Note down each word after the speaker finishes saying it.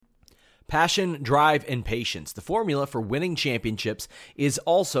Passion, drive, and patience. The formula for winning championships is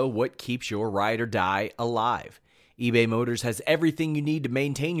also what keeps your ride or die alive. eBay Motors has everything you need to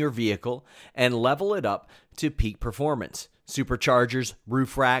maintain your vehicle and level it up to peak performance. Superchargers,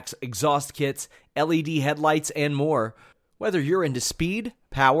 roof racks, exhaust kits, LED headlights, and more. Whether you're into speed,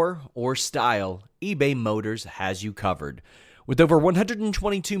 power, or style, eBay Motors has you covered. With over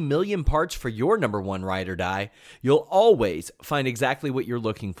 122 million parts for your number one ride or die, you'll always find exactly what you're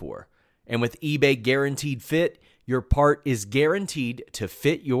looking for. And with eBay Guaranteed Fit, your part is guaranteed to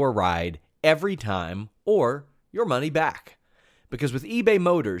fit your ride every time or your money back. Because with eBay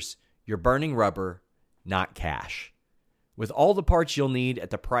Motors, you're burning rubber, not cash. With all the parts you'll need at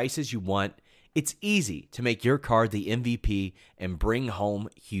the prices you want, it's easy to make your car the MVP and bring home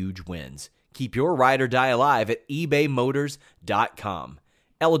huge wins. Keep your ride or die alive at ebaymotors.com.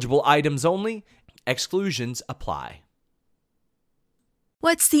 Eligible items only. Exclusions apply.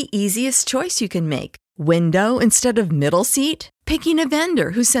 What's the easiest choice you can make? Window instead of middle seat? Picking a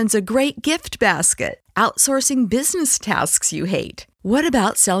vendor who sends a great gift basket? Outsourcing business tasks you hate? What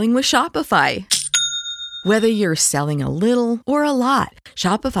about selling with Shopify? Whether you're selling a little or a lot,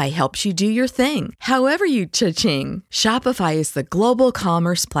 Shopify helps you do your thing, however you cha-ching. Shopify is the global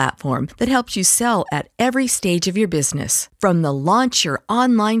commerce platform that helps you sell at every stage of your business. From the launch your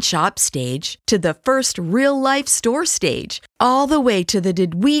online shop stage to the first real-life store stage, all the way to the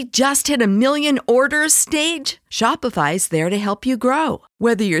did we just hit a million orders stage. Shopify's there to help you grow.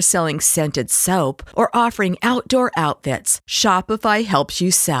 Whether you're selling scented soap or offering outdoor outfits, Shopify helps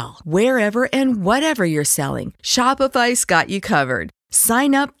you sell. Wherever and whatever you're selling, Shopify's got you covered.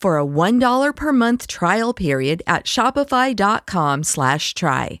 Sign up for a $1 per month trial period at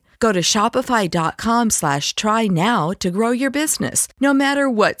shopify.com/try. Go to shopify.com/try now to grow your business, no matter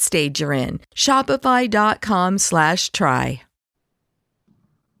what stage you're in. Shopify.com/try.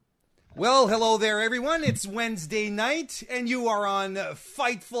 Well, hello there, everyone. It's Wednesday night, and you are on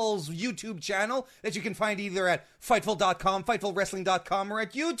Fightful's YouTube channel that you can find either at Fightful.com, FightfulWrestling.com, or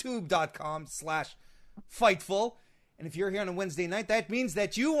at YouTube.com/Fightful. And if you're here on a Wednesday night, that means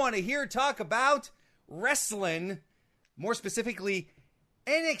that you want to hear talk about wrestling, more specifically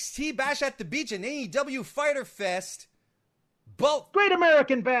NXT Bash at the Beach and AEW Fyter Fest. Both. Great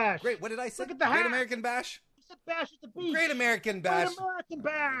American Bash. Great, what did I say? Look at the hat. Great American Bash? Bash at the Beach. Great American Bash. Great American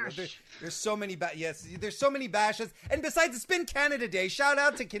Bash. There's so many there's so many bashes. And besides, it's been Canada Day. Shout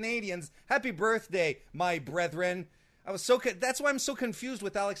out to Canadians. Happy birthday, my brethren. That's why I'm so confused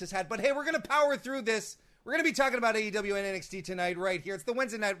with Alex's hat. But hey, we're gonna power through this. We're gonna be talking about AEW and NXT tonight, right here. It's the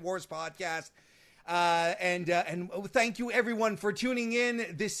Wednesday Night Wars podcast. And thank you everyone for tuning in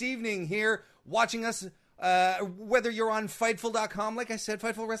this evening here, watching us. Whether you're on Fightful.com, like I said,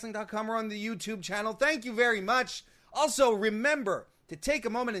 FightfulWrestling.com, or on the YouTube channel, thank you very much. Also, remember to take a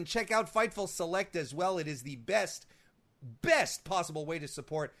moment and check out Fightful Select as well. It is the best possible way to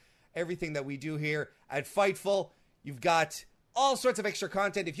support everything that we do here at Fightful. You've got all sorts of extra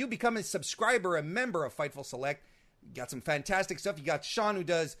content. If you become a subscriber, a member of Fightful Select, you got some fantastic stuff. You got Sean, who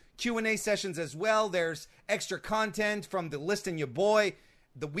does Q&A sessions as well. There's extra content from the List and Your Boy,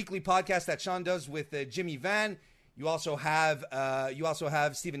 the weekly podcast that Sean does with Jimmy Van. You also have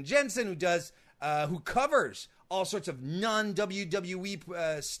Steven Jensen, who covers all sorts of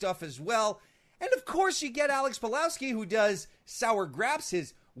non-WWE stuff as well. And of course, you get Alex Pulowski, who does Sour Graps,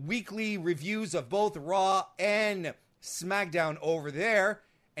 his weekly reviews of both Raw and SmackDown over there.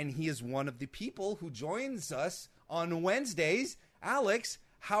 And he is one of the people who joins us on Wednesdays. Alex,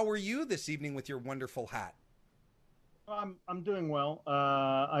 how are you this evening with your wonderful hat? I'm doing well.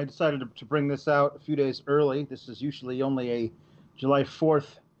 I decided to bring this out a few days early. This is usually only a July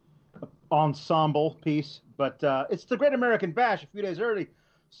 4th ensemble piece, but it's the Great American Bash a few days early,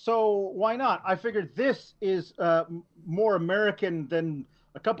 so why not? I figured this is more American than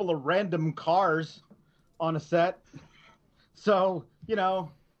a couple of random cars on a set. So,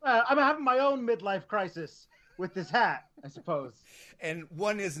 I'm having my own midlife crisis with this hat, I suppose. And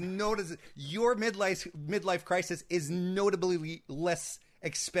one is noticed. Your midlife crisis is notably less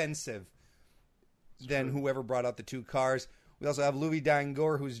expensive than whoever brought out the two cars. We also have Louis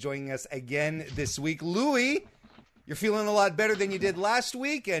Dangour, who's joining us again this week. Louis, you're feeling a lot better than you did last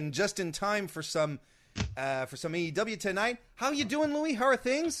week, and just in time for some AEW tonight. How you doing, Louis? How are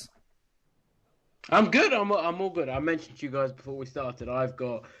things? I'm good. I'm all good. I mentioned to you guys before we started, I've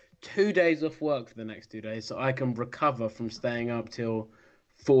got 2 days off work for the next 2 days, so I can recover from staying up till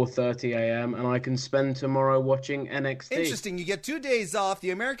 4:30 a.m. and I can spend tomorrow watching NXT. Interesting. You get 2 days off.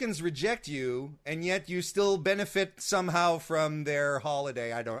 The Americans reject you, and yet you still benefit somehow from their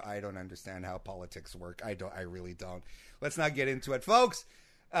holiday. I don't understand how politics work. I really don't. Let's not get into it, folks.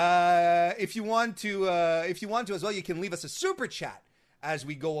 If you want to as well, you can leave us a super chat as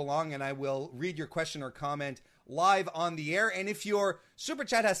we go along, and I will read your question or comment live on the air. And if your super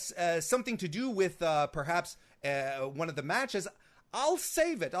chat has something to do with perhaps one of the matches, I'll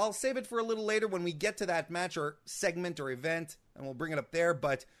save it. I'll save it for a little later when we get to that match or segment or event, and we'll bring it up there.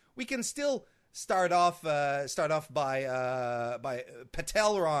 But we can still start off by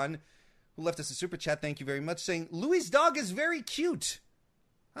Patelron, who left us a super chat. Thank you very much, saying Louis' dog is very cute.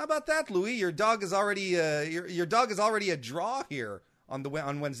 How about that, Louis? Your dog is already your dog is already a draw here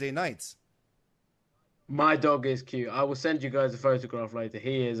on Wednesday nights. My dog is cute. I will send you guys a photograph later.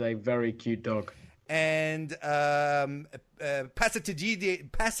 He is a very cute dog. And Pass it to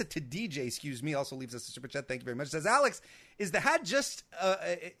DJ, excuse me, also leaves us a super chat. Thank you very much. Says Alex, is the hat just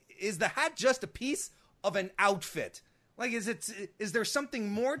a piece of an outfit? Like, is there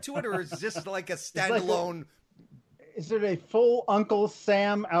something more to it, or is it just like a standalone? Is it a full Uncle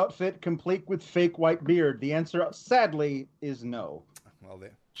Sam outfit complete with fake white beard? The answer, sadly, is no. Well,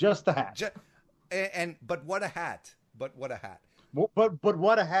 just the hat. But what a hat! But what a hat! But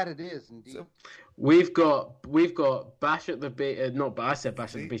what a hat it is, indeed. So, we've got Bash at the Beach. I said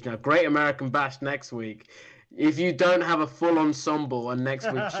Bash at the Beach now. Great American Bash next week. If you don't have a full ensemble on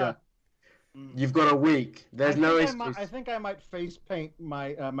next week's show, you've got a week. There's no excuse. I think I might face paint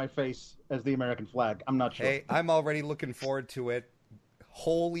my face as the American flag. I'm not sure. Hey, I'm already looking forward to it.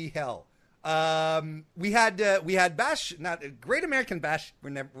 Holy hell! We had Bash, not Great American Bash.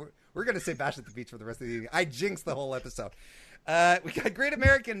 We're going to say Bash at the Beach for the rest of the evening. I jinxed the whole episode. We got Great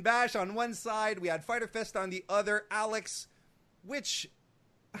American Bash on one side. We had Fyter Fest on the other. Alex, which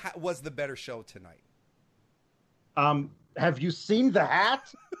was the better show tonight? Have you seen the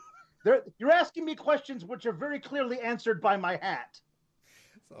hat? You're asking me questions which are very clearly answered by my hat.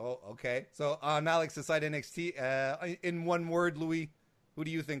 So, okay. So, on Alex's side, NXT, in one word, Louis, who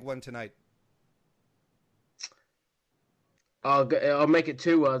do you think won tonight? I'll make it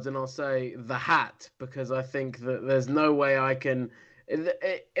 2 words, and I'll say the hat, because I think that there's no way I can.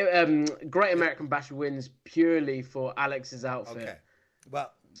 Great American Bash wins purely for Alex's outfit. Okay,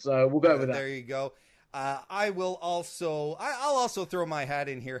 well, so we'll go with that. There you go. I'll also throw my hat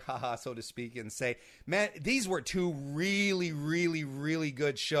in here, haha, so to speak, and say, man, these were two really, really, really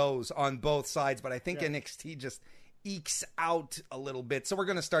good shows on both sides, but I think NXT just ekes out a little bit. So we're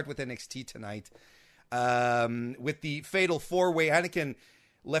going to start with NXT tonight. With the Fatal 4-Way. Anakin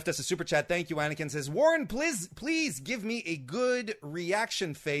left us a super chat. Thank you, Anakin. Says, Warren, please give me a good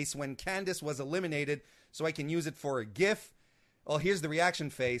reaction face when Candice was eliminated so I can use it for a GIF. Well, here's the reaction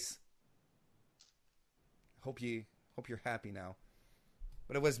face. Hope you're happy now.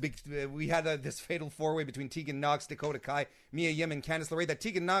 But it was big. We had this Fatal 4-Way between Tegan Nox, Dakota Kai, Mia Yim, and Candice LeRae that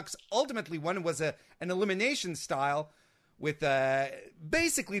Tegan Nox ultimately won. It was an elimination style. With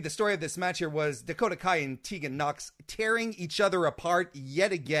basically the story of this match here was Dakota Kai and Tegan Nox tearing each other apart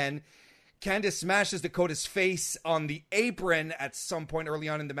yet again. Candice smashes Dakota's face on the apron at some point early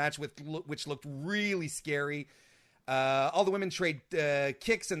on in the match, which looked really scary. All the women trade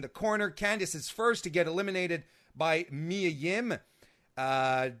kicks in the corner. Candice is first to get eliminated by Mia Yim.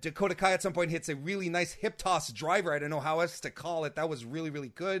 Dakota Kai at some point hits a really nice hip toss driver. I don't know how else to call it. That was really, really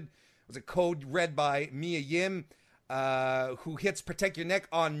good. It was a code read by Mia Yim. Who hits Protect Your Neck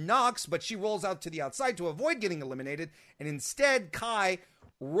on Nox, but she rolls out to the outside to avoid getting eliminated, and instead Kai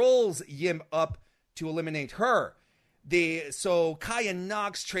rolls Yim up to eliminate her. So Kai and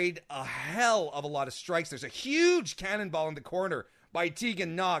Nox trade a hell of a lot of strikes. There's a huge cannonball in the corner by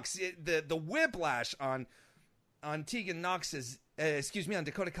Tegan Nox. The whiplash on Tegan Nox's, on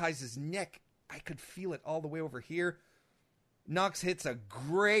Dakota Kai's neck, I could feel it all the way over here. Nox hits a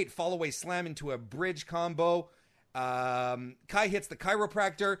great fall-away slam into a bridge combo. Kai hits the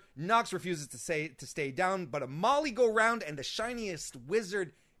chiropractor. Nox refuses to stay down, but a Molly go round, and the shiniest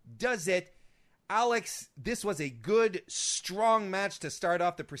wizard does it. Alex, this was a good, strong match to start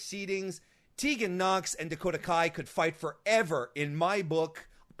off the proceedings. Tegan Nox and Dakota Kai could fight forever in my book,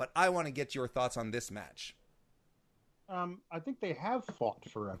 but I want to get your thoughts on this match. I think they have fought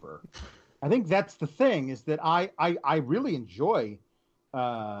forever. I think that's the thing, is that I really enjoy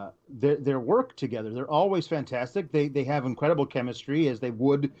their work together. They're always fantastic. They have incredible chemistry, as they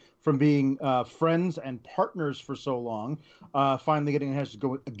would from being friends and partners for so long. Finally getting a chance to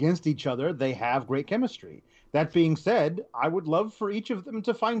go against each other, they have great chemistry. That being said, I would love for each of them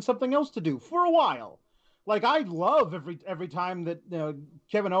to find something else to do for a while. Like, I love every time that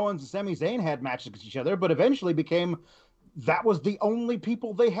Kevin Owens and Sami Zayn had matches against each other, but eventually that was the only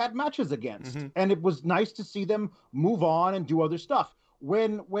people they had matches against. Mm-hmm. And it was nice to see them move on and do other stuff.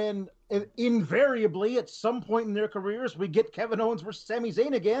 when invariably at some point in their careers we get Kevin Owens versus Sami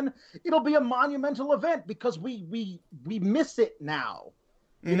Zayn again, it'll be a monumental event because we miss it now,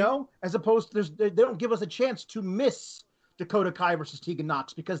 you know, as opposed to they don't give us a chance to miss Dakota Kai versus Tegan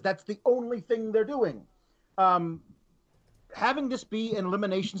Nox because that's the only thing they're doing. Having this be an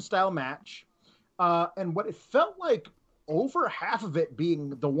elimination style match, and what it felt like over half of it being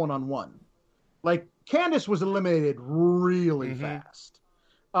the one-on-one. Like Candice was eliminated really fast.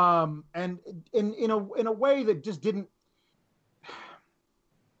 And in a way that just didn't,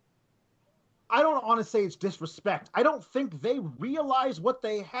 I don't want to say it's disrespect. I don't think they realize what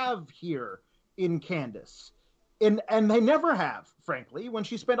they have here in Candice. And they never have, frankly, when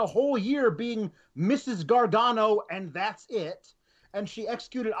she spent a whole year being Mrs. Gargano and that's it. And she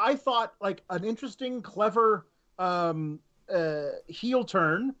executed, I thought, like an interesting, clever heel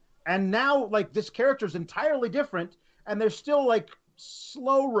turn. And now, like, this character's entirely different. And they're still, like,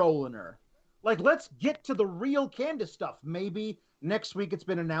 slow rolling her. Like, let's get to the real Candice stuff. Maybe next week it's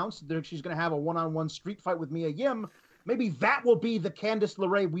been announced that she's going to have a one-on-one street fight with Mia Yim. Maybe that will be the Candice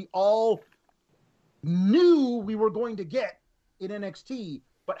LeRae we all knew we were going to get in NXT,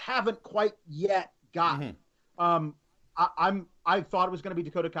 but haven't quite yet gotten. I thought it was going to be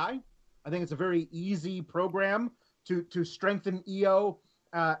Dakota Kai. I think it's a very easy program to strengthen Io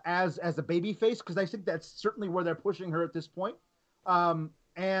as a babyface, because I think that's certainly where they're pushing her at this point.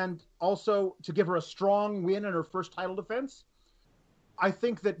 And also to give her a strong win in her first title defense. I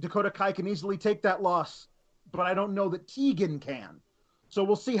think that Dakota Kai can easily take that loss, but I don't know that Tegan can. So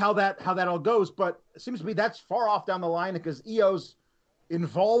we'll see how that all goes. But it seems to me that's far off down the line because Io's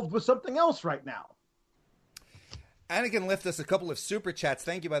involved with something else right now. Anakin left us a couple of super chats.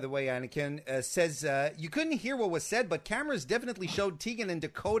 Thank you, by the way, Anakin. Says, you couldn't hear what was said, but cameras definitely showed Tegan and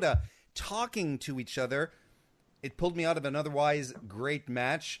Dakota talking to each other. It pulled me out of an otherwise great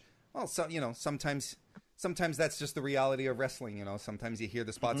match. Well, so, you know, sometimes that's just the reality of wrestling. You know, sometimes you hear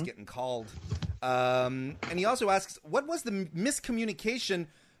the spots getting called. And he also asks, what was the miscommunication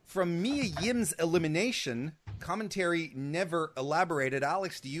from Mia Yim's elimination? Commentary never elaborated.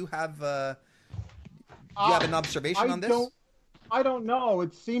 Alex, do you have an observation on this? I don't know.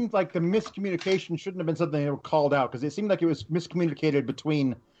 It seemed like the miscommunication shouldn't have been something they were called out, because it seemed like it was miscommunicated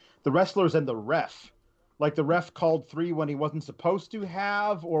between the wrestlers and the ref. Like the ref called 3 when he wasn't supposed to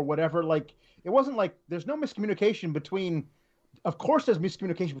have, or whatever. Like, it wasn't like there's no miscommunication between. Of course, there's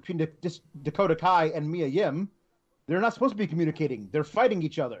miscommunication between Dakota Kai and Mia Yim. They're not supposed to be communicating. They're fighting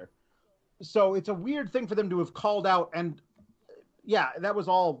each other. So it's a weird thing for them to have called out. And yeah, that was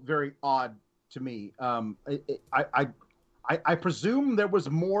all very odd to me. I presume there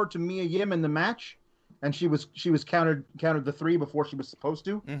was more to Mia Yim in the match, and she was countered the 3 before she was supposed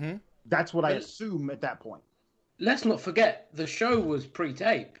to. Mm-hmm. That's what I assume at that point. Let's not forget the show was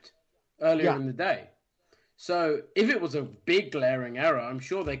pre-taped earlier in the day. So if it was a big glaring error, I'm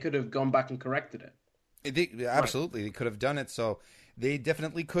sure they could have gone back and corrected it. Absolutely, they could have done it. So they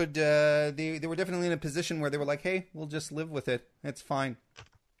definitely could. They were definitely in a position where they were like, "Hey, we'll just live with it. It's fine."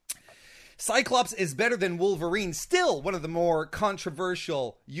 Cyclops is better than Wolverine. Still one of the more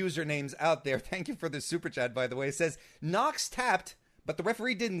controversial usernames out there. Thank you for the super chat, by the way. It says Nox tapped, but the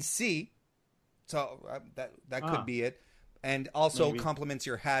referee didn't see. So that could be it. And also compliments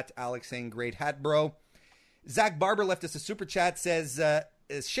your hat, Alex, saying great hat, bro. Zach Barber left us a super chat, says,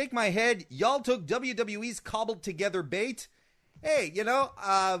 shake my head, y'all took WWE's cobbled together bait. Hey, you know,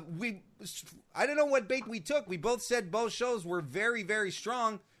 I don't know what bait we took. We both said both shows were very, very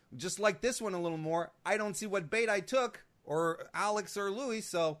strong. Just like this one a little more. I don't see what bait I took, or Alex or Louis,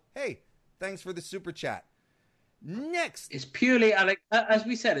 so hey, thanks for the super chat. Next. It's purely Alex, as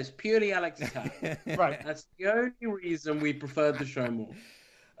we said, it's purely Alex's hat. Right. That's the only reason we preferred the show more.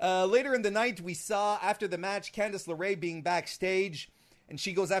 Later in the night, we saw, after the match, Candice LeRae being backstage, and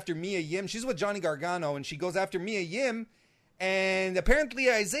she goes after Mia Yim. She's with Johnny Gargano, and she goes after Mia Yim, and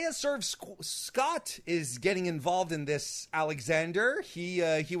apparently Isaiah Swerve Scott is getting involved in this, Alexander.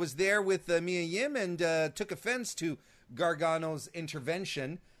 He was there with Mia Yim and took offense to Gargano's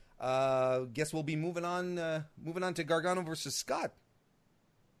intervention. Guess we'll be moving on to Gargano versus Scott.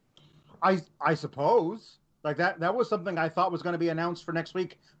 I suppose. Like that was something I thought was going to be announced for next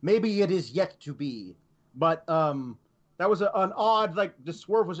week. Maybe it is yet to be. But that was an odd, like, the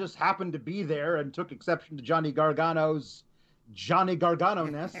Swerve was just happened to be there and took exception to Johnny Gargano's Johnny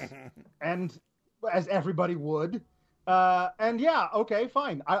Gargano-ness, and as everybody would. And yeah, okay,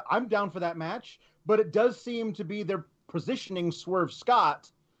 fine. I'm down for that match. But it does seem to be they're positioning Swerve Scott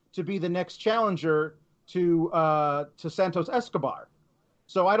to be the next challenger to Santos Escobar.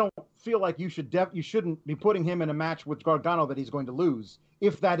 So I don't feel like you shouldn't be putting him in a match with Gargano that he's going to lose,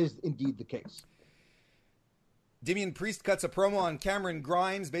 if that is indeed the case. Damian Priest cuts a promo on Cameron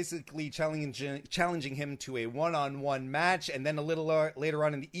Grimes, basically challenging him to a one-on-one match. And then a little later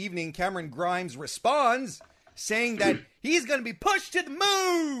on in the evening, Cameron Grimes responds, saying that he's going to be pushed to the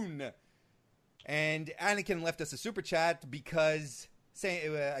moon. And Anakin left us a super chat because,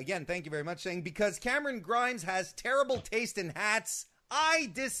 again, thank you very much, saying, because Cameron Grimes has terrible taste in hats.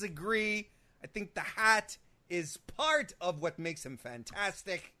 I disagree. I think the hat is part of what makes him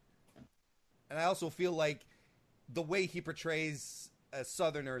fantastic. And I also feel like the way he portrays a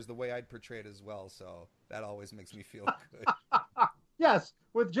Southerner is the way I'd portray it as well. So that always makes me feel good. Yes,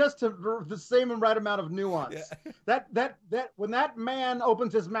 with just the same and right amount of nuance. Yeah. That when that man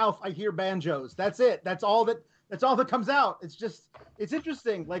opens his mouth, I hear banjos. That's it. That's all that comes out. It's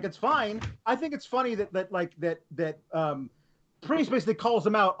interesting. Like, it's fine. I think it's funny that Priest basically calls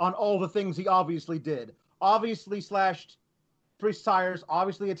him out on all the things he obviously did. Obviously slashed Priest's tires.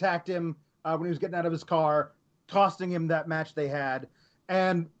 Obviously attacked him when he was getting out of his car, costing him that match they had.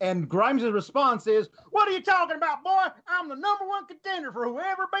 And Grimes' response is, "What are you talking about, boy? I'm the number one contender for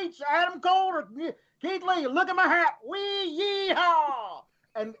whoever beats Adam Cole or Keith Lee. Look at my hat. Wee yeehaw!"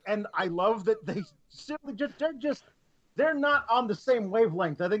 And I love that they simply they're not on the same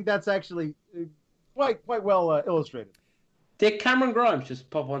wavelength. I think that's actually quite well illustrated. Did Cameron Grimes just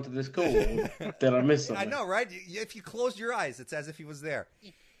pop onto this call? Did I miss something? I know, right? If you close your eyes, it's as if he was there.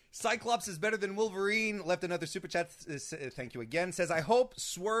 Cyclops is better than Wolverine. Left another super chat. Thank you again. Says, I hope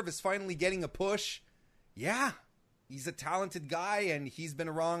Swerve is finally getting a push. Yeah, he's a talented guy, and he's been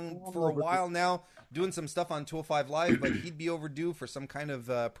around for a while now, doing some stuff on 205 Live, but he'd be overdue for some kind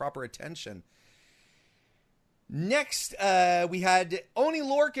of proper attention. Next, we had Oney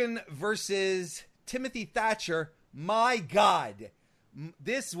Lorcan versus Timothy Thatcher. My God,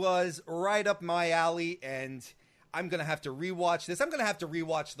 this was right up my alley, and I'm going to have to rewatch this. I'm going to have to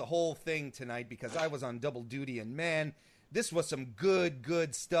rewatch the whole thing tonight because I was on double duty, and man, this was some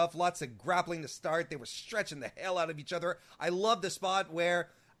good stuff. Lots of grappling to start. They were stretching the hell out of each other. I love the spot where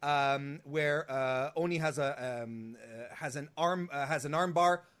Oney has an arm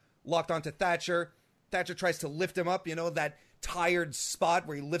bar locked onto Thatcher. Thatcher tries to lift him up, that tired spot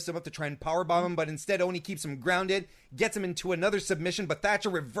where he lifts him up to try and powerbomb him, but instead Oney keeps him grounded, gets him into another submission, but Thatcher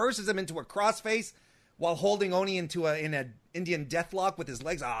reverses him into a crossface while holding Oney in an Indian deathlock with his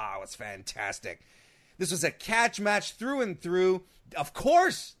legs. Ah, it was fantastic. This was a catch match through and through. Of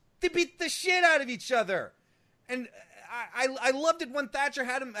course, they beat the shit out of each other, and I loved it when Thatcher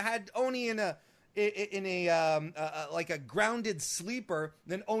had Oney in a like a grounded sleeper.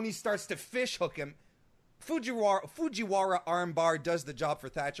 Then Oney starts to fish hook him. Fujiwara armbar does the job for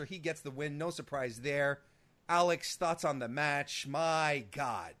Thatcher. He gets the win. No surprise there. Alex, thoughts on the match? My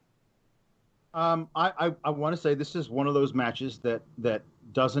God. I want to say this is one of those matches that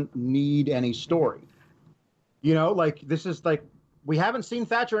doesn't need any story. This is like, we haven't seen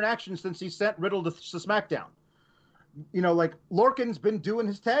Thatcher in action since he sent Riddle to SmackDown. Lorcan's been doing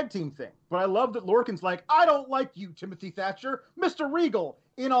his tag team thing, but I love that Lorcan's like, I don't like you, Timothy Thatcher. Mr. Regal,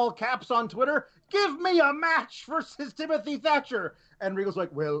 in all caps on Twitter, give me a match versus Timothy Thatcher. And Regal's like,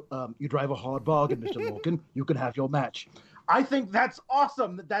 well, you drive a hard bargain, Mr. Lorcan. You can have your match. I think that's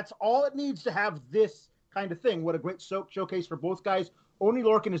awesome. That's all it needs to have this kind of thing. What a great showcase for both guys. Oney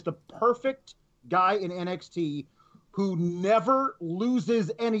Lorcan is the perfect guy in NXT who never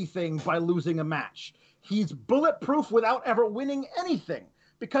loses anything by losing a match. He's bulletproof without ever winning anything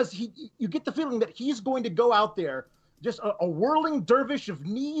because you get the feeling that he's going to go out there just a whirling dervish of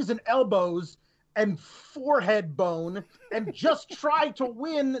knees and elbows and forehead bone and just try to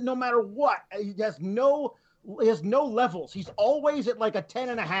win no matter what. He has no levels. He's always at like a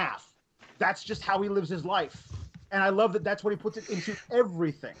 10.5. That's just how he lives his life. And I love that that's what he puts it into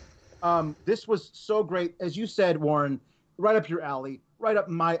everything. This was so great. As you said, Warren, right up your alley, right up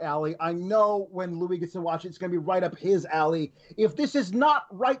my alley. I know when Louis gets to watch it, it's going to be right up his alley. If this is not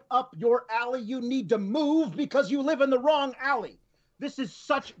right up your alley, you need to move because you live in the wrong alley. This is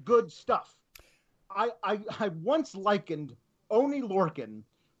such good stuff. I once likened Oney Lorcan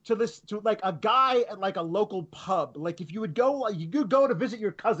to like a guy at like a local pub. Like if you go to visit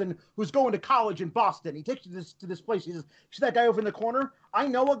your cousin who's going to college in Boston. He takes you to this place. He says, see that guy over in the corner? I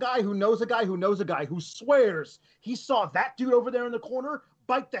know a guy who knows a guy who knows a guy who swears he saw that dude over there in the corner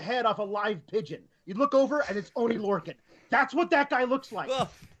bite the head off a live pigeon. You look over and it's Oney Lorcan. That's what that guy looks like. Well,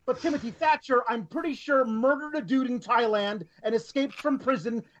 but Timothy Thatcher, I'm pretty sure, murdered a dude in Thailand and escaped from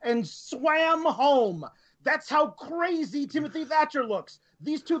prison and swam home. That's how crazy Timothy Thatcher looks.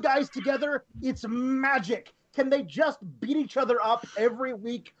 These two guys together, it's magic. Can they just beat each other up every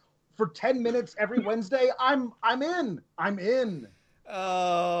week for 10 minutes every Wednesday? I'm in.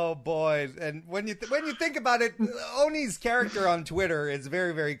 Oh boy! And when you think about it, Oni's character on Twitter is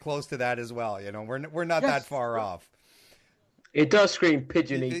very, very close to that as well. You know, we're not that far off. It does scream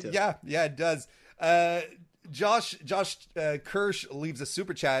pigeon eater. Yeah, it does. Josh Kirsch leaves a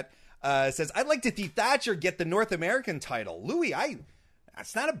super chat. Says, "I'd like to see Thatcher get the North American title." Louis,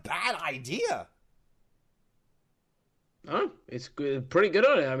 that's not a bad idea. Oh, it's good, pretty good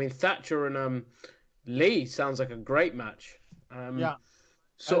on it. I mean, Thatcher and Lee sounds like a great match.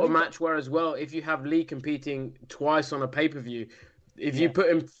 Sort of match where as well, if you have Lee competing twice on a pay-per-view, if you put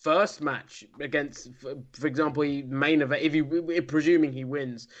him first match against, for example, main event, presuming he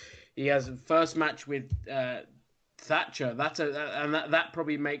wins, he has a first match with Thatcher. That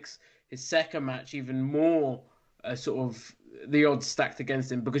probably makes his second match even more sort of the odds stacked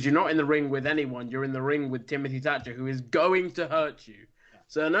against him, because you're not in the ring with anyone. You're in the ring with Timothy Thatcher, who is going to hurt you.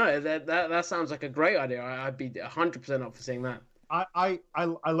 So no, that sounds like a great idea. I'd be 100% up for seeing that. I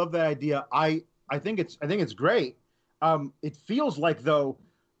love that idea. I think it's great. It feels like, though,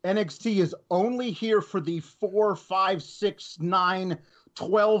 NXT is only here for the 4, 5, 6, 9,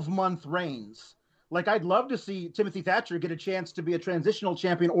 12-month reigns. Like, I'd love to see Timothy Thatcher get a chance to be a transitional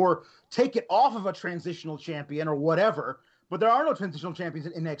champion or take it off of a transitional champion or whatever. But there are no transitional champions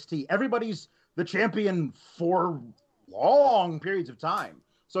in NXT. Everybody's the champion for long periods of time.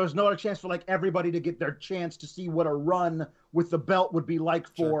 So there's no other chance for like everybody to get their chance to see what a run with the belt would be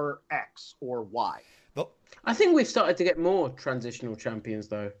like for X or Y. I think we've started to get more transitional champions,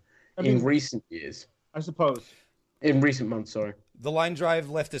 though, in recent years. I suppose. In recent months, sorry. The Line Drive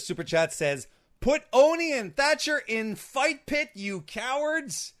left a super chat, says, "Put Oni and Thatcher in Fight Pit, you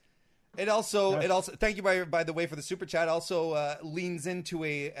cowards." It also, thank you by the way for the super chat. Also leans into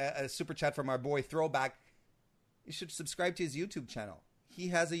a super chat from our boy Throwback. You should subscribe to his YouTube channel. He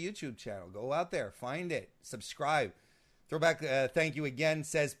has a YouTube channel. Go out there, find it, subscribe. Throwback, thank you again.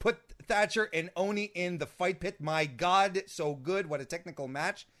 Says, "Put Thatcher and Oni in the Fight Pit. My God, so good. What a technical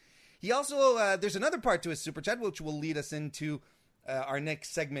match." He also, there's another part to his super chat, which will lead us into our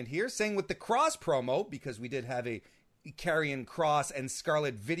next segment here, saying with the Cross promo, because we did have a Karrion Kross and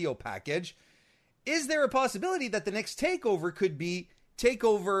Scarlett video package, is there a possibility that the next takeover could be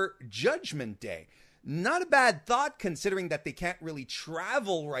TakeOver Judgment Day? Not a bad thought, considering that they can't really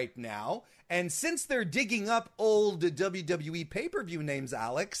travel right now. And since they're digging up old WWE pay-per-view names,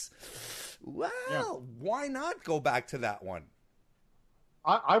 Alex, why not go back to that one?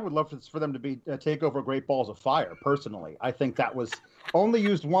 I would love for them to be TakeOver Great Balls of Fire, personally. I think that was only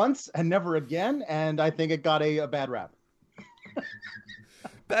used once and never again, and I think it got a bad rap.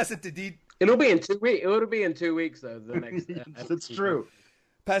 Pass it to D. It'll be in 2 weeks. It'll be in 2 weeks, though. The next. It's true.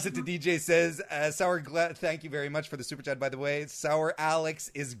 Pass it to DJ. Says, thank you very much for the super chat, by the way. Sour Alex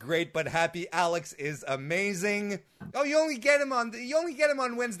is great, but Happy Alex is amazing. Oh, you only get him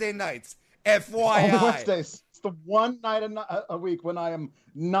on Wednesday nights. FYI. On Wednesdays. It's the one night a week when I am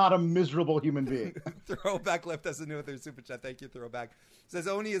not a miserable human being. Throwback left us a new with their super chat. Thank you, Throwback. Says,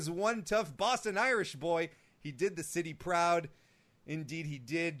 Oni is one tough Boston Irish boy. He did the city proud. Indeed, he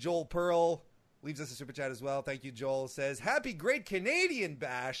did. Joel Pearl leaves us a super chat as well. Thank you, Joel. Says, happy Great Canadian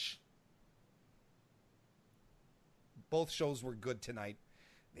Bash. Both shows were good tonight.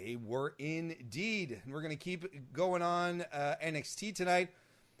 They were indeed. And we're going to keep going on NXT tonight.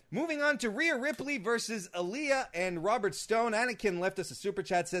 Moving on to Rhea Ripley versus Aaliyah and Robert Stone. Anakin left us a super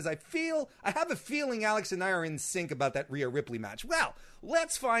chat, says, I have a feeling Alex and I are in sync about that Rhea Ripley match. Well,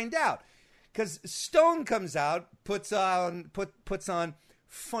 let's find out. Because Stone comes out, puts on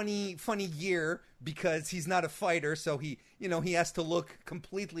funny gear because he's not a fighter, so he has to look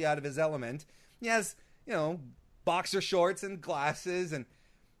completely out of his element. He has, boxer shorts and glasses, and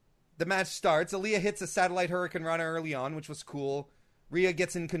the match starts. Aaliyah hits a satellite hurricane runner early on, which was cool. Rhea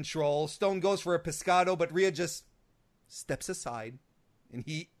gets in control. Stone goes for a pescado, but Rhea just steps aside, and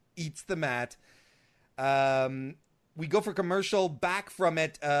he eats the mat. We go for commercial. Back from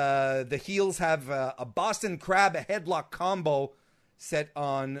it, the heels have a Boston Crab headlock combo set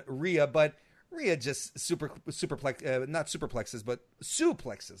on Rhea, but Rhea just not superplexes, but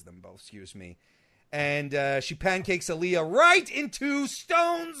suplexes them both, excuse me. And she pancakes Aaliyah right into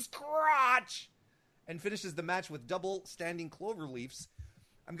Stone's crotch and finishes the match with double standing clover leaves.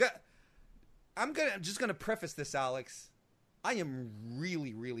 I'm just gonna preface this, Alex. I am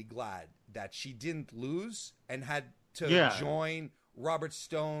really, really glad that she didn't lose and had to join Robert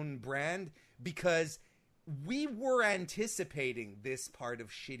Stone brand, because we were anticipating this part of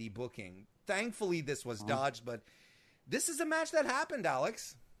shitty booking. Thankfully, this was dodged, but this is a match that happened,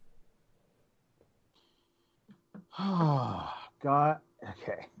 Alex. Oh, God.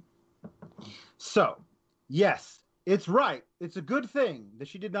 Okay. So, yes, it's right. It's a good thing that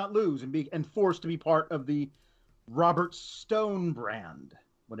she did not lose and forced to be part of the Robert Stone brand,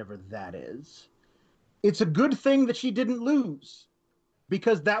 whatever that is. It's a good thing that she didn't lose,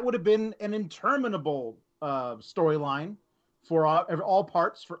 because that would have been an interminable storyline for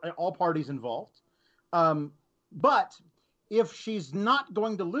all parties involved. But if she's not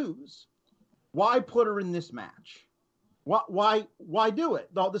going to lose, why put her in this match? Why do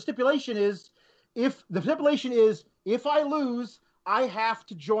it? The stipulation is, if I lose, I have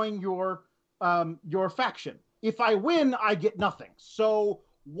to join your faction. If I win, I get nothing. So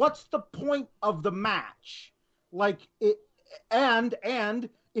what's the point of the match? Like it, and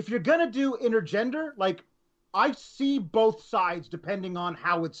if you're gonna do intergender, like, I see both sides depending on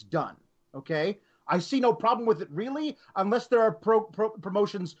how it's done. Okay, I see no problem with it really, unless there are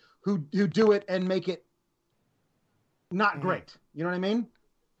promotions who do it and make it not great. You know what I mean?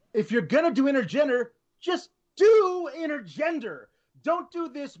 If you're gonna do intergender, just do intergender. Don't do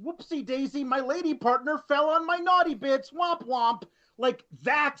this whoopsie daisy, my lady partner fell on my naughty bits, womp womp. Like,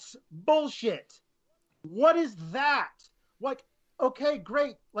 that's bullshit. What is that? Like, okay,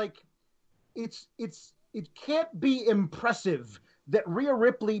 great. Like, it can't be impressive that Rhea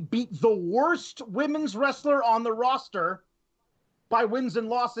Ripley beat the worst women's wrestler on the roster by wins and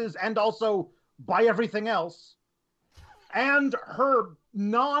losses, and also by everything else, and her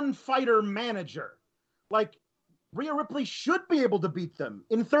non-fighter manager. Like, Rhea Ripley should be able to beat them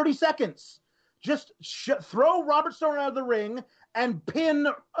in 30 seconds. Just throw Robert Stone out of the ring and pin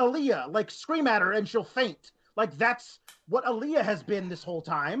Aaliyah. Like, scream at her and she'll faint. Like, that's what Aaliyah has been this whole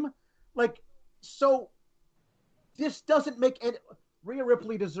time. Like, so this doesn't make it. Rhea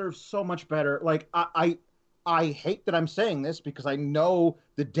Ripley deserves so much better. Like, I hate that I'm saying this, because I know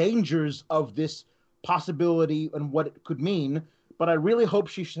the dangers of this possibility and what it could mean, but I really hope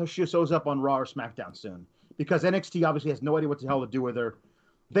she shows up on Raw or SmackDown soon, because NXT obviously has no idea what the hell to do with her.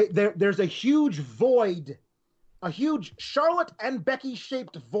 There's a huge void, a huge Charlotte and Becky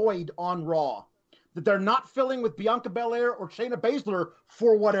shaped void on Raw that they're not filling with Bianca Belair or Shayna Baszler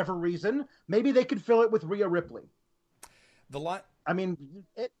for whatever reason. Maybe they could fill it with Rhea Ripley.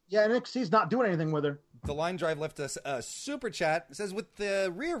 NXT's not doing anything with her. The Line Drive left us a super chat. It says, with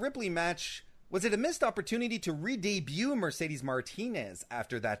the Rhea Ripley match, was it a missed opportunity to re-debut Mercedes Martinez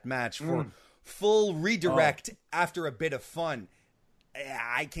after that match for full redirect after a bit of fun?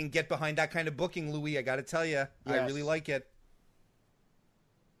 I can get behind that kind of booking, Louis. I got to tell you, yes. I really like it.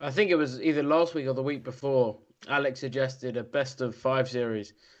 I think it was either last week or the week before, Alex suggested a best of 5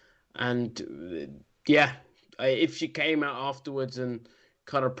 series. And if she came out afterwards and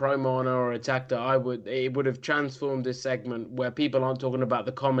cut a promo on her or attacked her, it would have transformed this segment where people aren't talking about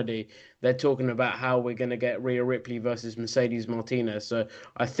the comedy. They're talking about how we're going to get Rhea Ripley versus Mercedes Martinez. So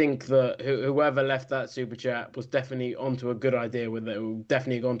I think that whoever left that super chat was definitely onto a good idea with it.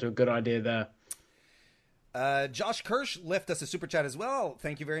 Definitely gone to a good idea there. Josh Kirsch left us a super chat as well.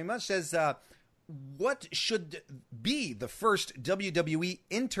 Thank you very much. Says, what should be the first WWE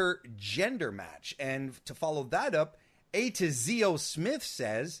intergender match? And to follow that up, A to Z-O Smith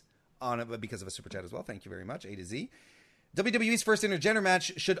says, because of a super chat as well, thank you very much, A to Z, WWE's first intergender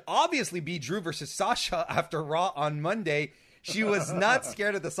match should obviously be Drew versus Sasha after Raw on Monday. She was not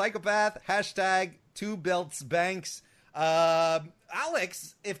scared of the psychopath. Hashtag 2 belts Banks.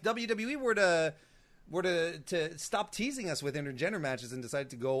 Alex, if WWE were to stop teasing us with intergender matches and decide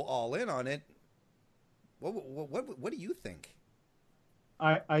to go all in on it, what do you think?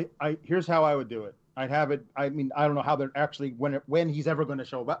 I here's how I would do it. I'd have it. I mean, I don't know how they're actually when he's ever going to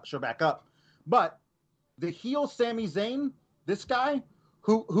show back up, but the heel Sami Zayn, this guy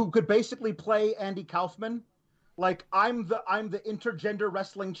who could basically play Andy Kaufman, like, I'm the intergender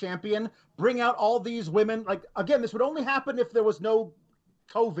wrestling champion. Bring out all these women. Like, again, this would only happen if there was no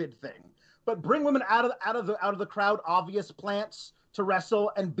COVID thing, but bring women out of the crowd, obvious plants, to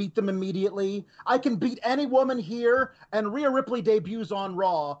wrestle and beat them immediately. I can beat any woman here, and Rhea Ripley debuts on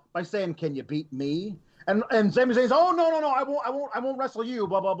Raw by saying, "Can you beat me?" And Sami Zayn's, "Oh no, I won't wrestle you."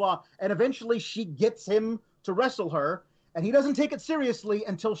 Blah blah blah. And eventually she gets him to wrestle her, and he doesn't take it seriously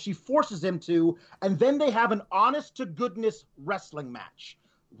until she forces him to, and then they have an honest to goodness wrestling match.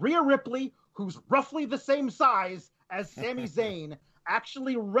 Rhea Ripley, who's roughly the same size as Sami Zayn,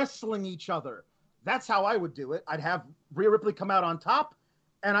 actually wrestling each other. That's how I would do it. I'd have Rhea Ripley come out on top,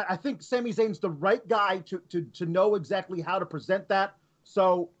 and I think Sami Zayn's the right guy to know exactly how to present that.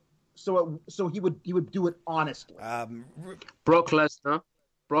 So he would do it honestly. Brock Lesnar.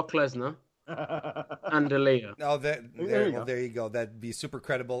 and Aaliyah. Oh, There you go. there you go. That'd be super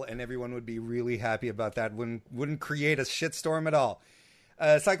credible, and everyone would be really happy about that. Wouldn't create a shitstorm at all.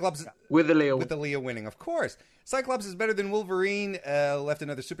 Cyclops With Aaliyah. with Aaliyah winning, of course. Cyclops is better than Wolverine. Left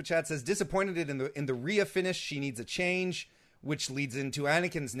another super chat. Says disappointed in the Rhea finish. She needs a change, which leads into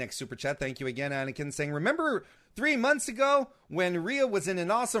Anakin's next super chat. Thank you again, Anakin, saying, remember 3 months ago when Rhea was in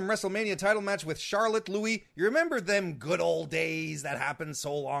an awesome WrestleMania title match with Charlotte, Louis? You remember them good old days that happened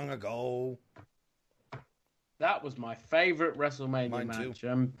so long ago? That was my favorite WrestleMania Mine match.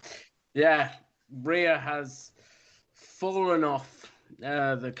 Yeah, Rhea has fallen off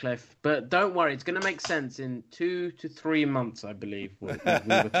the cliff, but don't worry, it's going to make sense in 2 to 3 months, I believe. We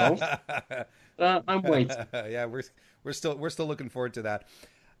were told. I'm waiting. Yeah, we're still looking forward to that.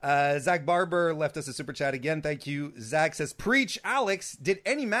 Zach Barber left us a super chat again. Thank you. Zach says, "Preach, Alex. Did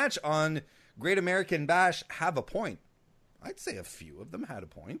any match on Great American Bash have a point?" I'd say a few of them had a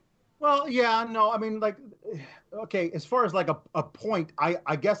point. Well, yeah, no, I mean, like, okay, as far as like a point,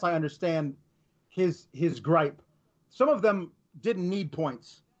 I guess I understand his gripe. Some of them didn't need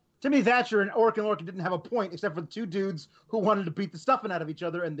points. Timmy Thatcher and Orkin Lorcan didn't have a point except for the two dudes who wanted to beat the stuffing out of each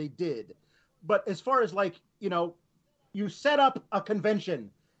other, and they did. But as far as like, you set up a convention.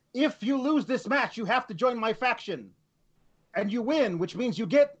 If you lose this match, you have to join my faction. And you win, which means you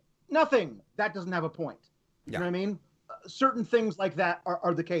get nothing. That doesn't have a point. You know what I mean? Certain things like that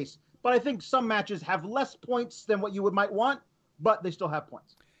are the case. But I think some matches have less points than what you might want, but they still have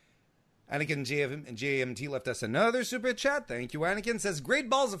points. Anakin JMT left us another super chat. Thank you, Anakin. Says, Great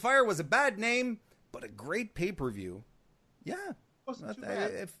Balls of Fire was a bad name, but a great pay-per-view. Yeah.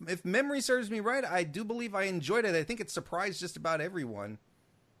 If memory serves me right, I do believe I enjoyed it. I think it surprised just about everyone.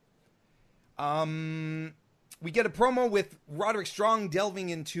 We get a promo with Roderick Strong delving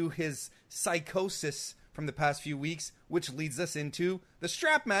into his psychosis from the past few weeks, which leads us into the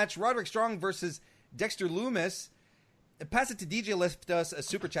strap match, Roderick Strong versus Dexter Lumis. Pass it to DJ, left us a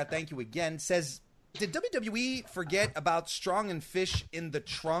super chat. Thank you again. Says, did WWE forget about Strong and Fish in the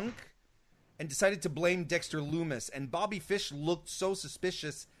trunk and decided to blame Dexter Lumis? And Bobby Fish looked so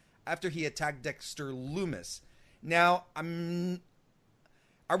suspicious after he attacked Dexter Lumis. Now,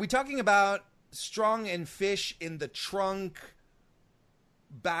 are we talking about Strong and Fish in the trunk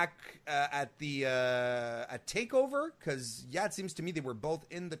back at TakeOver? Because, it seems to me they were both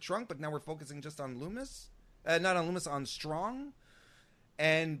in the trunk, but now we're focusing just on Lumis. Not on Lumis, on Strong.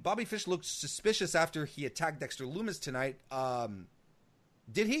 And Bobby Fish looked suspicious after he attacked Dexter Lumis tonight.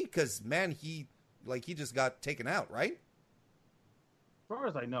 Did he? Because, man, he just got taken out, right? As far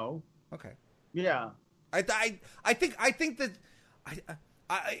as I know. Okay. Yeah. I think that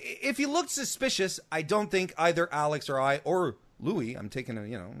if he looked suspicious, I don't think either Alex or I or Louis. I'm taking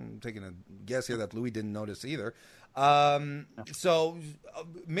a guess here that Louis didn't notice either. So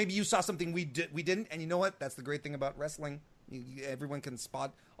maybe you saw something we didn't, and you know what? That's the great thing about wrestling. Everyone can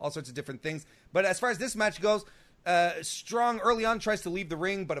spot all sorts of different things. But as far as this match goes, Strong early on tries to leave the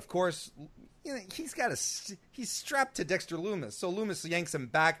ring, but of course, he's strapped to Dexter Lumis. So Lumis yanks him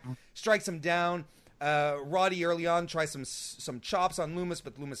back, strikes him down. Roddy early on tries some chops on Lumis,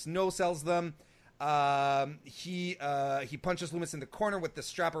 but Lumis no-sells them. He punches Lumis in the corner with the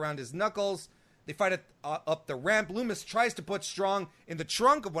strap around his knuckles. They fight up the ramp. Lumis tries to put Strong in the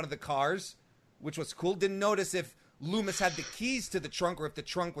trunk of one of the cars, which was cool. Didn't notice if Lumis had the keys to the trunk or if the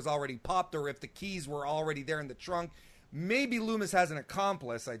trunk was already popped or if the keys were already there in the trunk. Maybe Lumis has an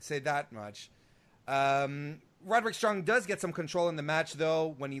accomplice. I'd say that much. Roderick Strong does get some control in the match,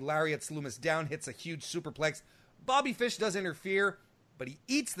 though, when he lariats Lumis down, hits a huge superplex. Bobby Fish does interfere, but he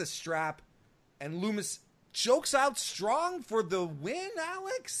eats the strap, and Lumis chokes out Strong for the win,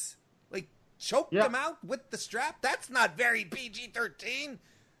 Alex? Choked him out with the strap? That's not very PG-13.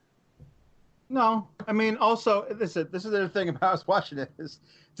 No, I mean, also, listen, this is the other thing about I was watching it, is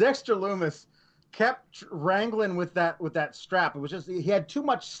Dexter Lumis kept wrangling with that strap. It was just, he had too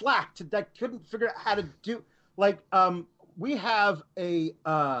much slack that couldn't figure out how to do, we have an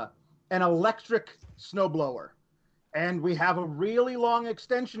electric snowblower, and we have a really long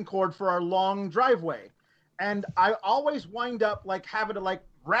extension cord for our long driveway. And I always wind up having to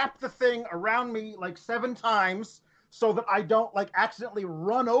wrap the thing around me 7 times so that I don't accidentally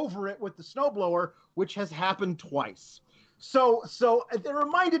run over it with the snowblower, which has happened twice. So it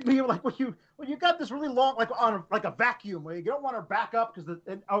reminded me of when you got this really long on a vacuum where you don't want to back up because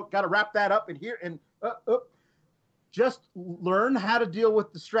got to wrap that up in here and just learn how to deal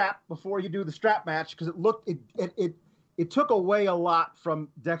with the strap before you do the strap match, because it took away a lot from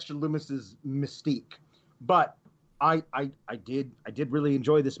Dexter Lumis's mystique. But I did really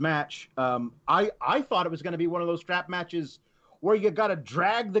enjoy this match. I thought it was going to be one of those strap matches where you got to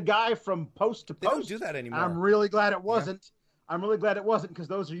drag the guy from post to They don't post. do that anymore. I'm really glad it wasn't. Yeah. I'm really glad it wasn't, because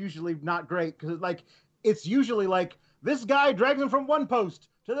those are usually not great. Because like it's usually like this guy drags him from one post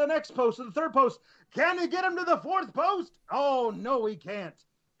to the next post to the third post. Can he get him to the fourth post? Oh no, he can't.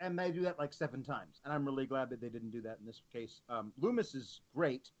 And they do that like 7 times. And I'm really glad that they didn't do that in this case. Loomis is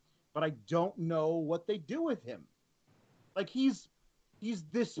great, but I don't know what they do with him. Like he's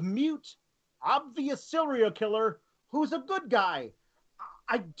this mute, obvious serial killer who's a good guy.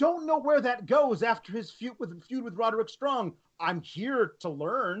 I don't know where that goes after his feud with Roderick Strong. I'm here to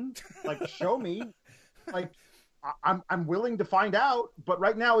learn. Like, show me. Like, I'm willing to find out, but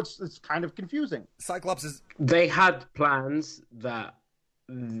right now it's kind of confusing. Cyclops is. They had plans that.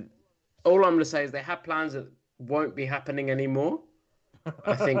 All I'm going to say is they had plans that won't be happening anymore.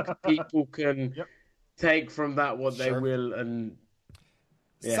 I think people can take from that what they will, and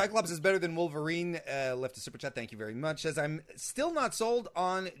Cyclops is better than Wolverine. Left a super chat. Thank you very much. Says, I'm still not sold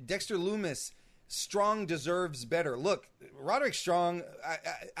on Dexter Loomis. Strong deserves better. Look, Roderick Strong,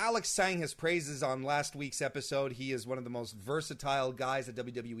 Alex sang his praises on last week's episode. He is one of the most versatile guys that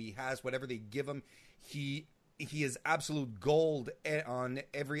WWE has. Whatever they give him, he is absolute gold at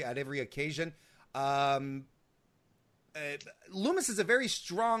every occasion. Loomis is a very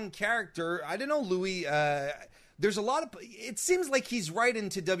strong character. I don't know, Louis. There's a lot of. It seems like he's right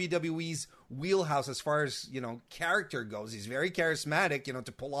into WWE's wheelhouse as far as character goes. He's very charismatic.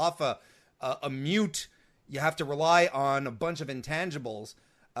 To pull off a mute, you have to rely on a bunch of intangibles.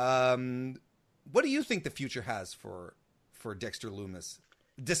 What do you think the future has for Dexter Loomis,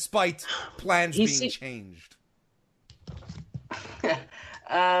 despite plans being changed?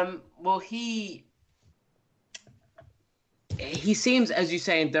 Well, he seems, as you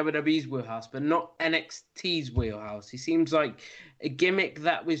say, in WWE's wheelhouse, but not NXT's wheelhouse. He seems like a gimmick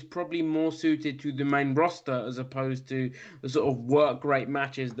that was probably more suited to the main roster as opposed to the sort of work rate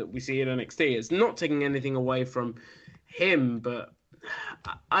matches that we see in NXT. It's not taking anything away from him, but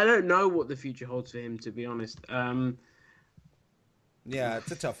I don't know what the future holds for him, to be honest. Yeah,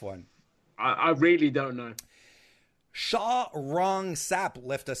 it's a tough one. I really don't know. Shaw Wrong Sap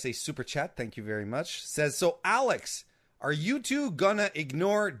left us a super chat. Thank you very much. Says, so Alex, are you two gonna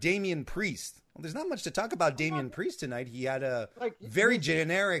ignore Damian Priest? Well, there's not much to talk about Damian Priest tonight. He had a very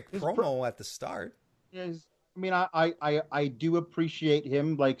generic promo at the start. Yeah, I do appreciate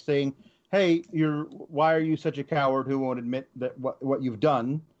him saying, "Hey, why are you such a coward who won't admit that what you've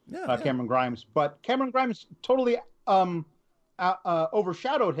done?" Cameron Grimes, but Cameron Grimes totally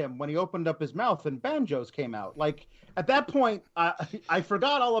overshadowed him when he opened up his mouth and banjos came out. Like at that point, I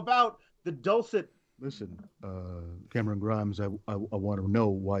forgot all about the dulcet. Listen, Cameron Grimes, I want to know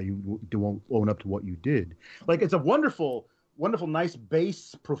why you won't own up to what you did. Like, it's a wonderful, nice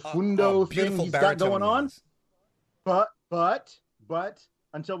bass profundo thing he's got going on. But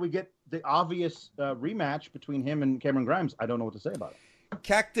until we get the obvious rematch between him and Cameron Grimes, I don't know what to say about it.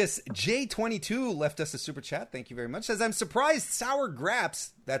 Cactus J22 left us a super chat. Thank you very much. Says, I'm surprised Sour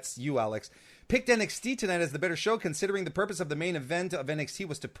Graps, that's you, Alex, picked NXT tonight as the better show, considering the purpose of the main event of NXT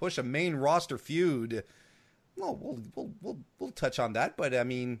was to push a main roster feud. Well, we'll touch on that, but I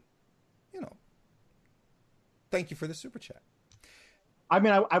mean, thank you for the super chat. I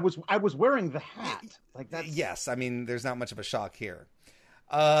mean, I was wearing the hat. Like that. Yes, I mean, there's not much of a shock here.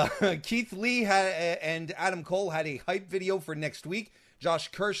 Keith Lee and Adam Cole had a hype video for next week. Josh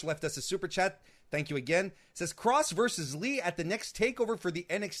Kirsch left us a super chat. Thank you again. Says Cross versus Lee at the next takeover for the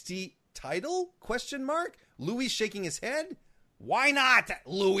NXT title? ? Louis shaking his head. Why not,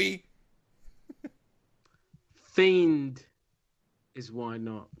 Louis? Fiend is why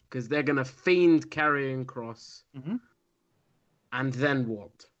not, because they're gonna fiend Karrion Kross, and then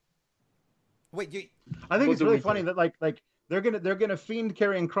what? Wait, I think it's really funny that like they're gonna fiend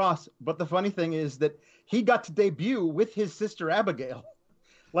Karrion Kross, but the funny thing is that he got to debut with his sister Abigail.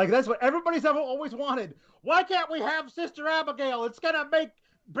 Like that's what everybody's always wanted. Why can't we have Sister Abigail? It's gonna make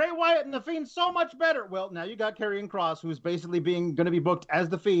Bray Wyatt and the Fiend so much better. Well, now you got Karrion Kross, who's basically going to be booked as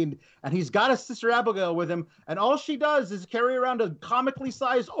the Fiend, and he's got a Sister Abigail with him, and all she does is carry around a comically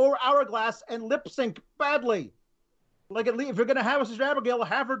sized hourglass and lip sync badly. Like at least if you're gonna have a Sister Abigail,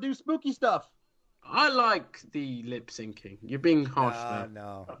 have her do spooky stuff. I like the lip syncing. You're being harsh there.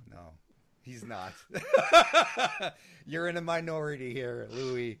 No. He's not. You're in a minority here,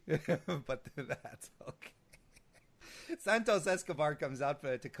 Louis. But that's okay. Santos Escobar comes out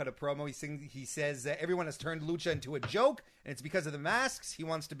to cut a promo. He says everyone has turned Lucha into a joke, and it's because of the masks. He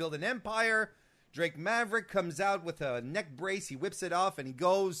wants to build an empire. Drake Maverick comes out with a neck brace. He whips it off, and he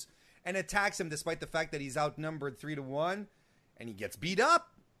goes and attacks him despite the fact that he's outnumbered 3-1, and he gets beat up.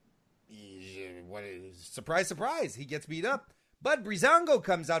 Surprise, surprise, he gets beat up. But Breezango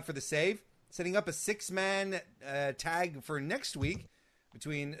comes out for the save, setting up a 6-man tag for next week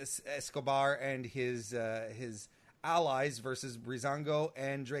between Escobar and his allies versus Breezango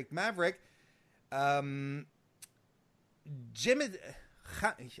and Drake Maverick. I'm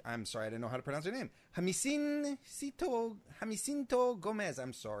sorry, I didn't know how to pronounce her name. Jamicinto Gomez.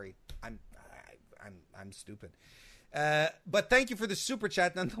 I'm sorry. I'm stupid. But thank you for the super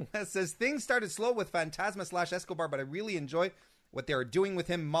chat nonetheless. Says things started slow with Fantasma / Escobar, but I really enjoy what they are doing with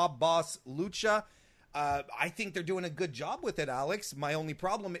him. Mob boss Lucha. I think they're doing a good job with it, Alex. My only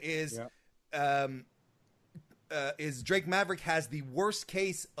problem is Drake Maverick has the worst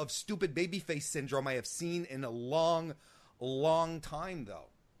case of stupid babyface syndrome I have seen in a long time, though.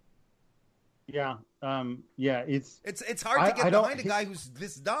 Yeah, it's hard to get behind a guy who's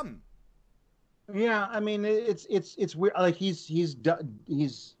this dumb. Yeah, I mean it's weird. Like he's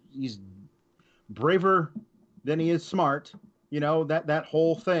braver than he is smart. You know, that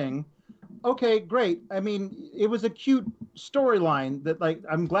whole thing. Okay, great. I mean, it was a cute storyline that, like,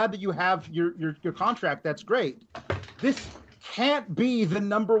 I'm glad that you have your contract. That's great. This can't be the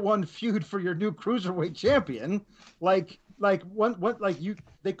 #1 feud for your new cruiserweight champion. They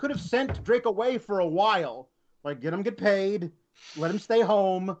could have sent Drake away for a while. Like, get paid, let him stay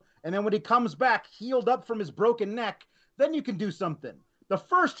home, and then when he comes back healed up from his broken neck, then you can do something. The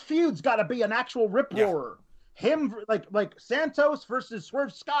first feud's got to be an actual rip roarer. Him, like Santos versus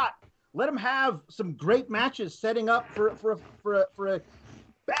Swerve Scott. Let him have some great matches setting up for a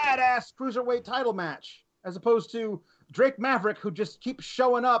badass cruiserweight title match, as opposed to Drake Maverick, who just keeps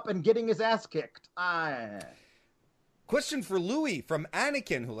showing up and getting his ass kicked. Question for Louis from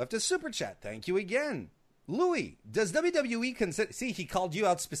Anakin, who left a super chat. Thank you again. Louis, does WWE consider... See, he called you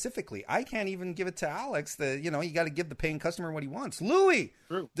out specifically. I can't even give it to Alex. You got to give the paying customer what he wants. Louis,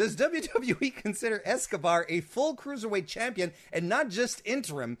 True. Does WWE consider Escobar a full cruiserweight champion and not just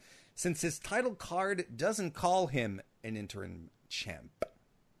interim, since his title card doesn't call him an interim champ?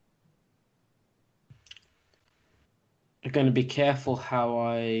 I'm going to be careful how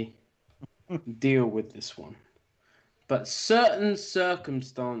I deal with this one. But certain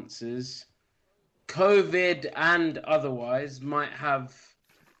circumstances, COVID and otherwise, might have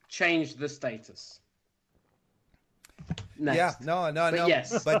changed the status. Next. Yeah, no.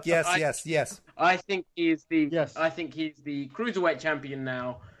 Yes. But yes. I think he's the Yes. I think he's the cruiserweight champion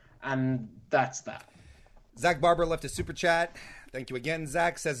now, and that's that. Zach Barber left a super chat. Thank you again.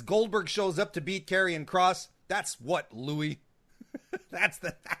 Zach says Goldberg shows up to beat Karrion Kross. That's what, Louis. That's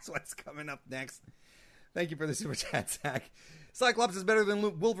what's coming up next. Thank you for the super chat, Zach. Cyclops is better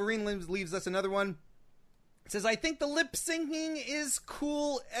than Wolverine leaves us another one. It says, I think the lip syncing is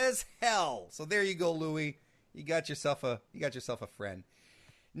cool as hell. So there you go, Louis. You got yourself a friend.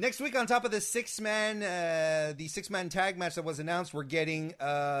 Next week, on top of the 6-man tag match that was announced, we're getting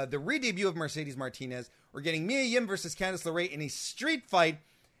the re-debut of Mercedes Martinez. We're getting Mia Yim versus Candice LeRae in a street fight.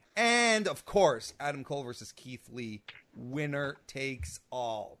 And, of course, Adam Cole versus Keith Lee. Winner takes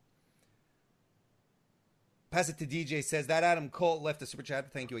all. Pass it to DJ. Says that Adam Cole left the super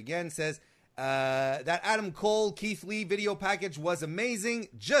chat. Thank you again. Says that Adam Cole Keith Lee video package was amazing,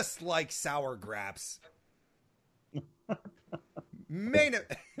 just like Sour Graps. Main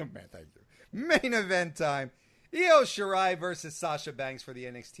event time. Io Shirai versus Sasha Banks for the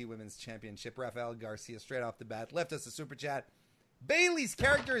NXT Women's Championship. Rafael Garcia straight off the bat left us a super chat. Bayley's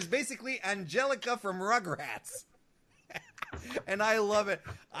character is basically Angelica from Rugrats. And I love it.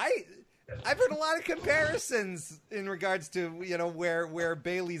 I've heard a lot of comparisons in regards to, where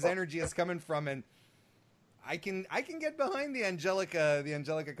Bayley's energy is coming from, and I can get behind the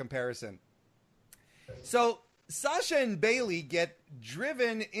Angelica comparison. So Sasha and Bayley get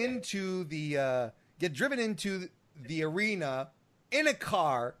driven into the arena in a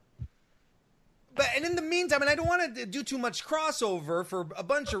car. And in the meantime, and I don't want to do too much crossover for a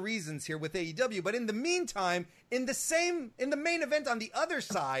bunch of reasons here with AEW, but in the meantime, in the main event on the other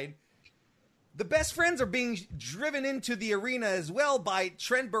side, the best friends are being driven into the arena as well by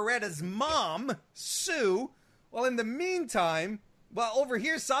Trent Beretta's mom, Sue. While in the meantime, over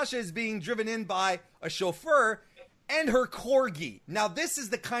here, Sasha is being driven in by a chauffeur and her corgi. Now, this is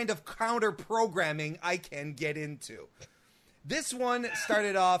the kind of counter programming I can get into. This one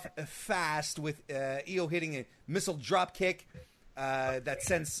started off fast with Io hitting a missile drop kick that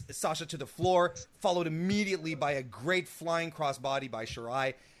sends Sasha to the floor, followed immediately by a great flying crossbody by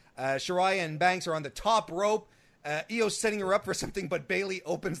Shirai. Shirai and Banks are on the top rope. Io's setting her up for something, but Bayley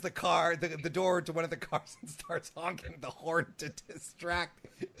opens the door to one of the cars and starts honking the horn to distract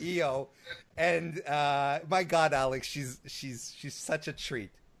Io. And my God, Alex, she's such a treat.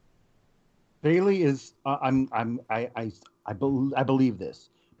 Bayley is I believe this.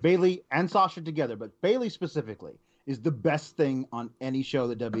 Bayley and Sasha together, but Bayley specifically is the best thing on any show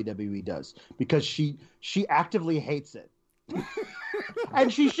that WWE does because she actively hates it.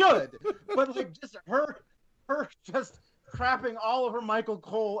 And she should. But like just her just crapping all over Michael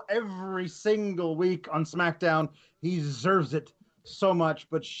Cole every single week on SmackDown. He deserves it so much,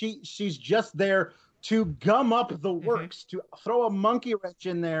 but she's just there to gum up the works, to throw a monkey wrench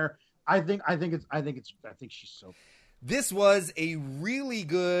in there. I think she's so. This was a really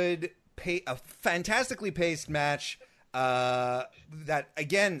good, a fantastically paced match. That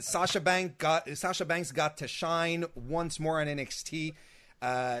again, Sasha Banks got to shine once more on NXT.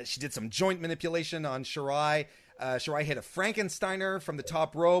 She did some joint manipulation on Shirai. Shirai hit a Frankensteiner from the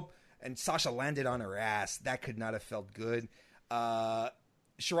top rope, and Sasha landed on her ass. That could not have felt good.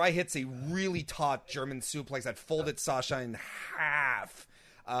 Shirai hits a really taut German suplex that folded Sasha in half.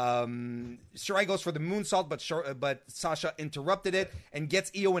 Shirai goes for the moonsault, but Sasha interrupted it and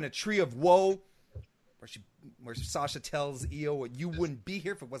gets Io in a tree of woe, where Sasha tells Io, "You wouldn't be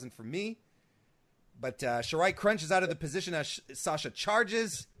here if it wasn't for me." But Shirai crunches out of the position as Sasha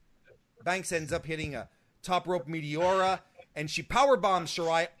charges. Banks ends up hitting a top rope Meteora, and she powerbombs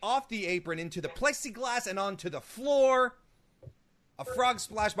Shirai off the apron into the plexiglass and onto the floor. A frog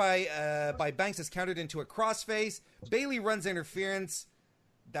splash by Banks is countered into a crossface. Bayley runs interference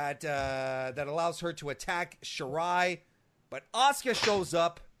that allows her to attack Shirai, but Asuka shows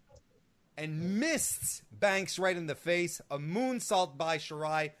up and mists Banks right in the face. A moonsault by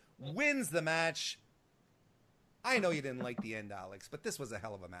Shirai wins the match. I know you didn't like the end, Alex, but this was a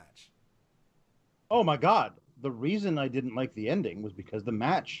hell of a match. Oh my God. The reason I didn't like the ending was because the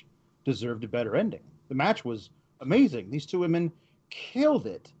match deserved a better ending. The match was amazing. These two women killed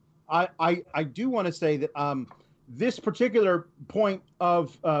it. I do want to say that this particular point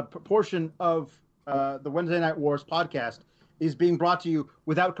of portion of the Wednesday Night Wars podcast is being brought to you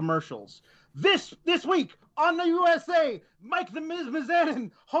without commercials. This week on the USA, Mike the Miz Mizanin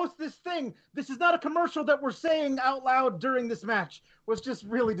hosts this thing. This is not a commercial that we're saying out loud during this match. Was just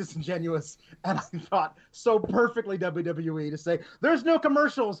really disingenuous, and I thought so perfectly WWE to say there's no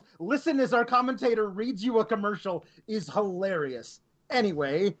commercials. Listen as our commentator reads you a commercial is hilarious.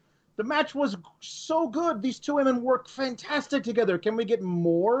 Anyway, the match was so good. These two women work fantastic together. Can we get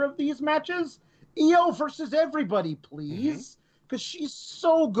more of these matches? Io versus everybody, please. Because she's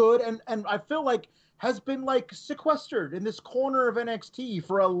so good, and I feel like has been like sequestered in this corner of NXT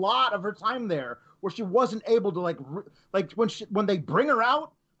for a lot of her time there, where she wasn't able to like when they bring her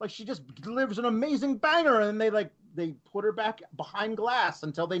out, like she just delivers an amazing banger, and they put her back behind glass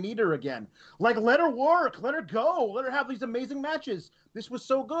until they need her again. Like, let her work, let her go, let her have these amazing matches. This was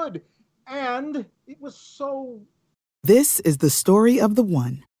so good, and it was so. This is the story of the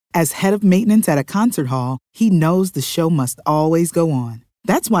one. As head of maintenance at a concert hall, he knows the show must always go on.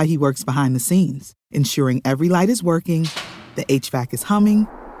 That's why he works behind the scenes, ensuring every light is working, the HVAC is humming,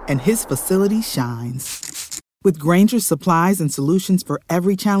 and his facility shines. With Grainger's supplies and solutions for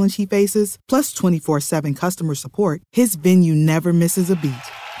every challenge he faces, plus 24/7 customer support, his venue never misses a beat.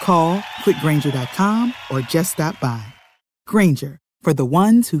 Call quickgrainger.com or just stop by. Grainger, for the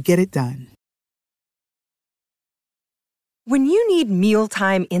ones who get it done. When you need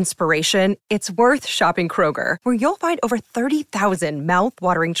mealtime inspiration, it's worth shopping Kroger, where you'll find over 30,000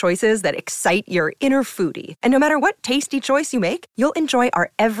 mouth-watering choices that excite your inner foodie. And no matter what tasty choice you make, you'll enjoy our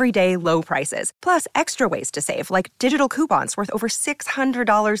everyday low prices, plus extra ways to save, like digital coupons worth over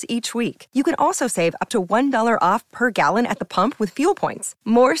 $600 each week. You can also save up to $1 off per gallon at the pump with fuel points.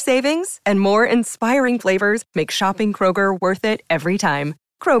 More savings and more inspiring flavors make shopping Kroger worth it every time.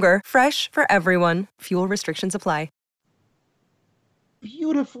 Kroger, fresh for everyone. Fuel restrictions apply.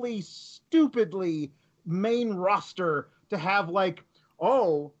 Beautifully, stupidly main roster to have like,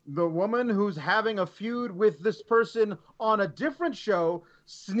 oh, the woman who's having a feud with this person on a different show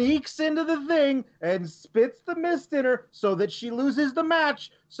sneaks into the thing and spits the mist in her so that she loses the match.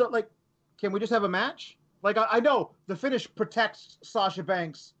 So, like, can we just have a match? Like, I know the finish protects Sasha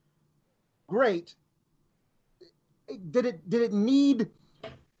Banks. Great. Did it need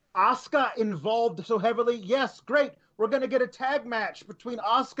Asuka involved so heavily? Yes, great. We're going to get a tag match between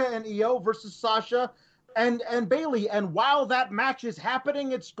Asuka and Io versus Sasha and Bayley. And while that match is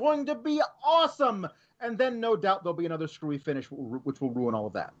happening, it's going to be awesome. And then no doubt there'll be another screwy finish, which will ruin all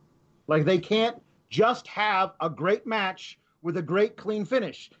of that. Like, they can't just have a great match with a great clean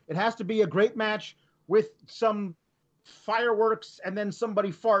finish. It has to be a great match with some fireworks and then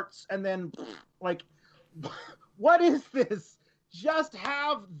somebody farts and then like, what is this? Just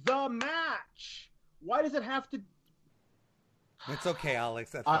have the match. Why does it have to? It's okay, Alex.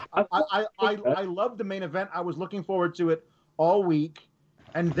 That's I love the main event. I was looking forward to it all week,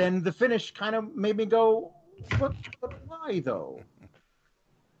 and then the finish kind of made me go, but why though?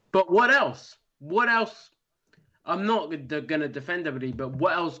 But what else? What else? I'm not going to defend everybody, but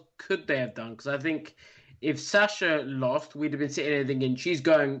what else could they have done? Because I think if Sasha lost, we'd have been sitting there thinking she's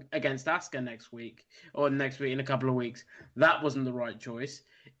going against Asuka next week in a couple of weeks. That wasn't the right choice.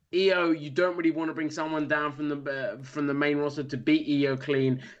 Io, you don't really want to bring someone down from the main roster to beat Io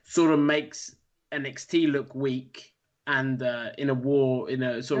clean. Sort of makes NXT look weak, and in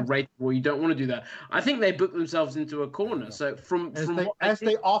a sort of rated war, you don't want to do that. I think they booked themselves into a corner. So as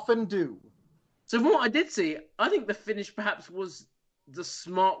they often do. So from what I did see, I think the finish perhaps was the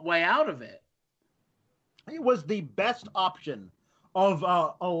smart way out of it. It was the best option of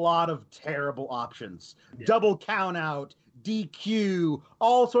a lot of terrible options. Yeah. Double count out, DQ,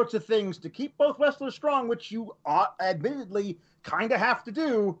 all sorts of things to keep both wrestlers strong, which you admittedly kind of have to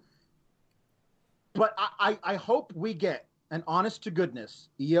do. But I hope we get an honest to goodness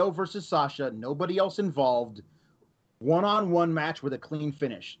Io versus Sasha, nobody else involved, one-on-one match with a clean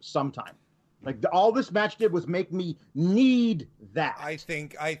finish sometime. Like all this match did was make me need that. I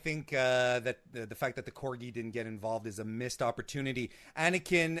think that the fact that the Corgi didn't get involved is a missed opportunity.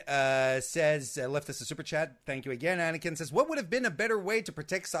 Anakin says, left us a super chat. Thank you again. Anakin says, what would have been a better way to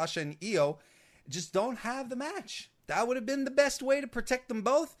protect Sasha and Io? Just don't have the match. That would have been the best way to protect them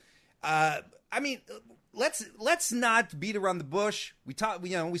both. I mean, let's not beat around the bush.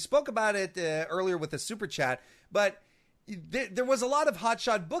 We spoke about it earlier with the super chat, but there was a lot of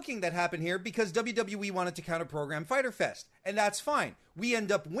hotshot booking that happened here because WWE wanted to counter-program Fyter Fest, and that's fine. We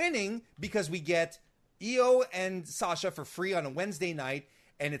end up winning because we get Io and Sasha for free on a Wednesday night,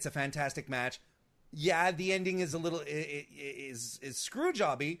 and it's a fantastic match. Yeah, the ending is a little is screw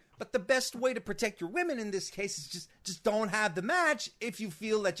jobby, but the best way to protect your women in this case is just don't have the match if you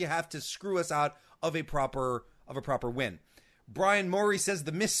feel that you have to screw us out of a proper win. Brian Morey says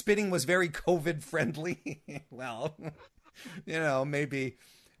the misspitting was very COVID friendly. Well, maybe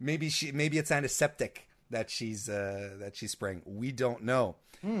it's antiseptic that she's spraying. We don't know.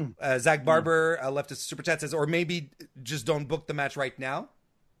 Zach Barber left us a super chat, says, or maybe just don't book the match right now.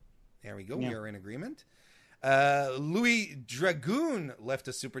 There we go. Yeah. We are in agreement. Louis Dragoon left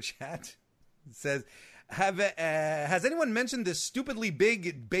a super chat. It says, has anyone mentioned this stupidly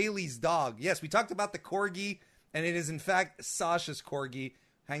big Bailey's dog? Yes, we talked about the Corgi. And it is, in fact, Sasha's Corgi.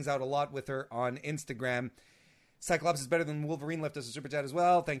 Hangs out a lot with her on Instagram. Cyclops is better than Wolverine. Left us a super chat as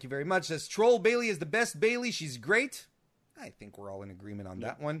well. Thank you very much. Says, Troll Bailey is the best Bailey. She's great. I think we're all in agreement on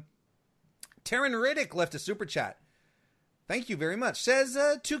that one. Taryn Riddick left a super chat. Thank you very much. Says,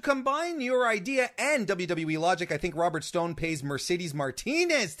 to combine your idea and WWE logic, I think Robert Stone pays Mercedes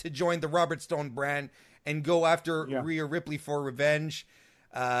Martinez to join the Robert Stone brand and go after Rhea Ripley for revenge.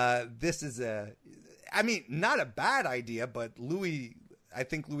 This is not a bad idea, but I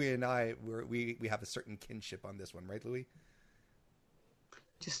think Louis and I, we have a certain kinship on this one, right, Louis?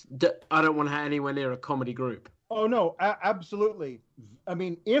 I don't want to have anywhere near a comedy group. Oh no, absolutely. I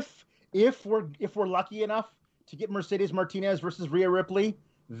mean, if we're lucky enough to get Mercedes Martinez versus Rhea Ripley,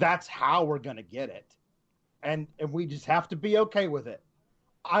 that's how we're gonna get it, and we just have to be okay with it.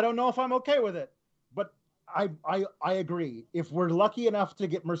 I don't know if I'm okay with it, but I agree. If we're lucky enough to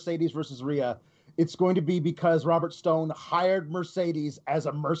get Mercedes versus Rhea, it's going to be because Robert Stone hired Mercedes as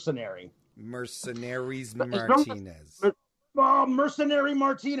a mercenary. Mercenaries Martinez. Mercenary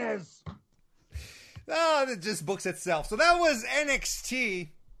Martinez. Oh, it just books itself. So that was NXT.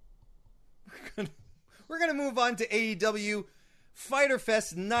 We're gonna move on to AEW Fyter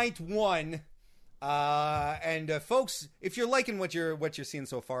Fest Night 1. And folks, if you're liking what you're seeing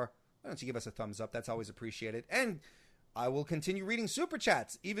so far, why don't you give us a thumbs up? That's always appreciated. And I will continue reading super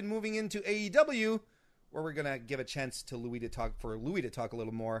chats, even moving into AEW, where we're gonna give a chance to Louis to talk a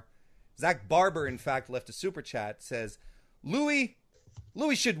little more. Zach Barber, in fact, left a super chat. Says, Louis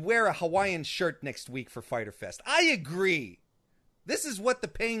should wear a Hawaiian shirt next week for Fyter Fest. I agree. This is what the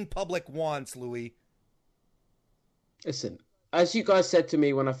paying public wants, Louis. Listen, as you guys said to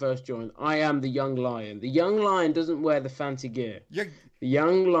me when I first joined, I am the young lion. The young lion doesn't wear the fancy gear. The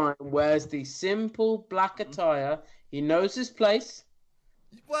young lion wears the simple black attire. He knows his place.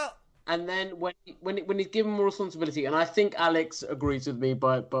 Well, and then when he's given more responsibility, and I think Alex agrees with me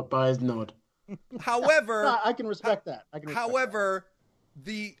by his nod. However, I can respect that. However,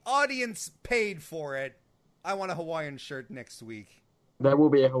 the audience paid for it. I want a Hawaiian shirt next week. There will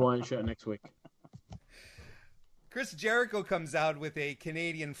be a Hawaiian shirt next week. Chris Jericho comes out with a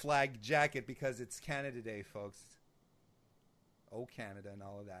Canadian flag jacket because it's Canada Day, folks. Oh, Canada and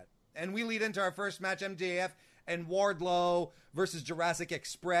all of that. And we lead into our first match, MJF and Wardlow versus Jurassic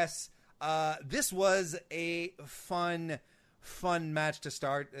Express. This was a fun fun match to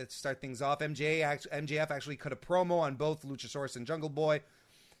start things off. MJF actually cut a promo on both Luchasaurus and Jungle Boy.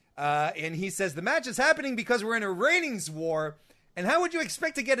 And he says, the match is happening because we're in a ratings war. And how would you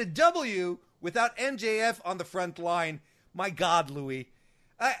expect to get a W without MJF on the front line? My God, Louis.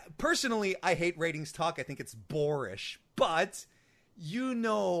 Personally, I hate ratings talk. I think it's boorish. But you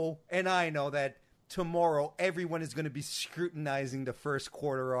know, and I know that tomorrow everyone is going to be scrutinizing the first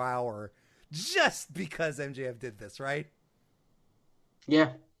quarter hour just because MJF did this, right?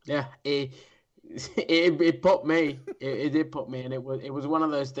 Yeah. It popped me. It did pop me, and it was one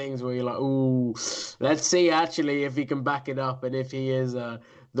of those things where you're like, ooh, let's see actually if he can back it up, and if he is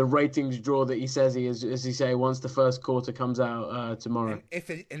the ratings draw that he says he is, as he say, once the first quarter comes out tomorrow.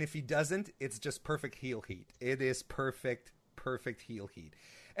 And if he doesn't, it's just perfect heel heat. It is perfect heel heat.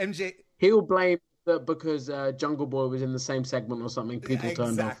 He'll blame that because Jungle Boy was in the same segment or something. People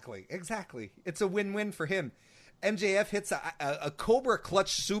turned off. Exactly. It's a win-win for him. MJF hits a Cobra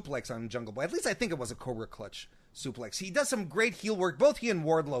Clutch suplex on Jungle Boy. At least I think it was a Cobra Clutch suplex. He does some great heel work. Both he and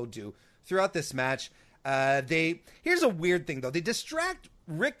Wardlow do throughout this match. Here's a weird thing, though. They distract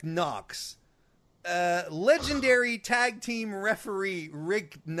Rick Knox, legendary tag team referee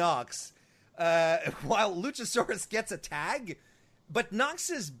Rick Knox, while Luchasaurus gets a tag. But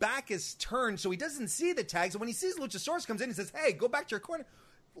Knox's back is turned, so he doesn't see the tag. So when he sees Luchasaurus comes in, he says, hey, go back to your corner.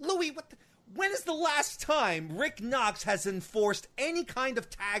 Louis, when is the last time Rick Knox has enforced any kind of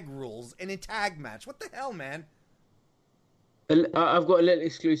tag rules in a tag match? What the hell, man? I've got a little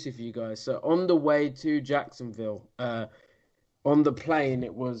exclusive for you guys. So on the way to Jacksonville, on the plane,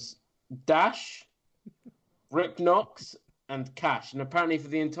 it was Dash, Rick Knox, and Cash. And apparently for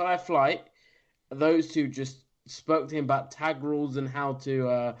the entire flight, those two just spoke to him about tag rules and how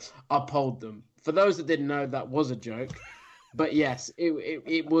to uphold them. For those that didn't know, that was a joke. But yes,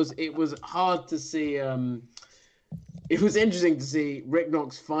 it was hard to see. It was interesting to see Rick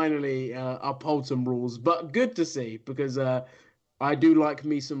Knox finally uphold some rules, but good to see because I do like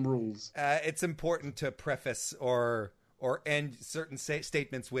me some rules. It's important to preface or end certain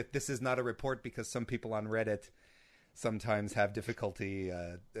statements with "This is not a report," because some people on Reddit sometimes have difficulty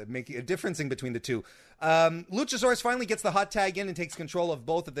making a differencing between the two. Luchasaurus finally gets the hot tag in and takes control of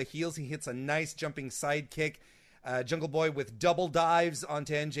both of the heels. He hits a nice jumping side kick. Jungle Boy with double dives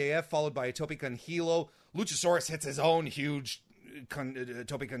onto MJF, followed by a Tope con Hilo. Luchasaurus hits his own huge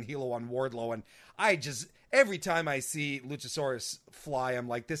Tope con Hilo on Wardlow, and every time I see Luchasaurus fly, I'm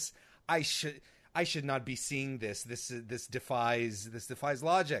like, I should not be seeing this. This defies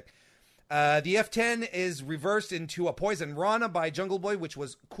logic. The F10 is reversed into a Poison Rana by Jungle Boy, which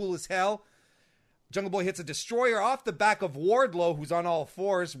was cool as hell. Jungle Boy hits a Destroyer off the back of Wardlow, who's on all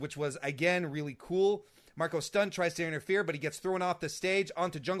fours, which was, again, really cool. Marco Stunt tries to interfere, but he gets thrown off the stage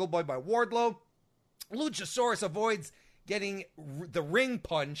onto Jungle Boy by Wardlow. Luchasaurus avoids getting the ring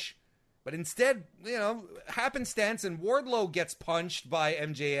punch, but instead, happenstance, and Wardlow gets punched by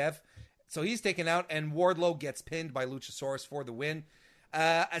MJF. So he's taken out, and Wardlow gets pinned by Luchasaurus for the win.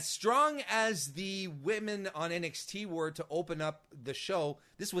 As strong as the women on NXT were to open up the show,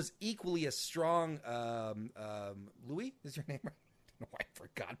 this was equally as strong. Louis, is your name right? I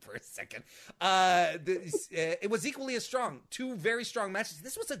forgot for a second. It was equally as strong. Two very strong matches.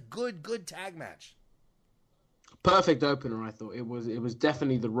 This was a good tag match. Perfect opener, I thought. It was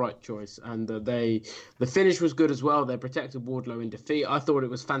definitely the right choice, and the finish was good as well. They protected Wardlow in defeat. I thought it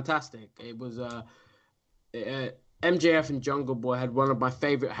was fantastic. It was MJF and Jungle Boy have had one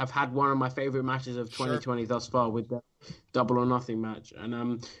of my favorite matches of 2020 thus far with the Double or Nothing match,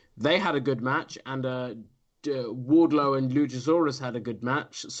 and they had a good match, and Wardlow and Luchasaurus had a good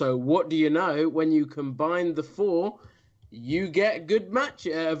match. So what do you know? When you combine the four, you get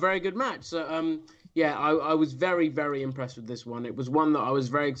a very good match. So I was very, very impressed with this one. It was one that I was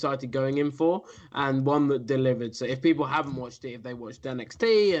very excited going in for, and one that delivered. So if people haven't watched it, if they watched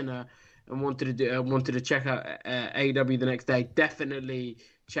NXT and wanted to check out AEW the next day, definitely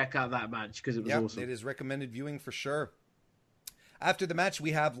check out that match because it was awesome. It is recommended viewing for sure. After the match,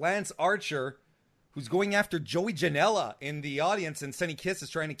 we have Lance Archer, who's going after Joey Janela in the audience, and Sonny Kiss is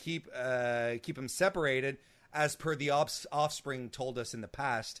trying to keep him separated, as per the Offspring told us in the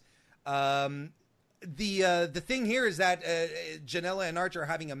past. The thing here is that Janela and Archer are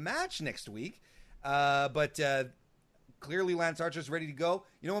having a match next week, but clearly Lance Archer's ready to go.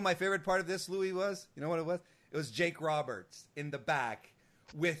 You know what my favorite part of this, Louis, was? You know what it was? It was Jake Roberts in the back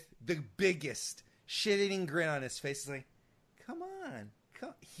with the biggest shit-eating grin on his face. He's like, come on.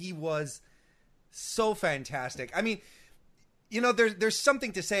 He was so fantastic. I mean, there's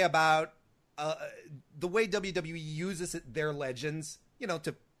something to say about the way WWE uses their legends,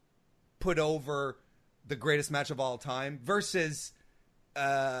 to put over the greatest match of all time versus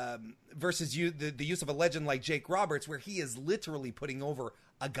the use of a legend like Jake Roberts, where he is literally putting over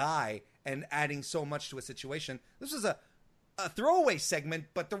a guy and adding so much to a situation. This was a throwaway segment,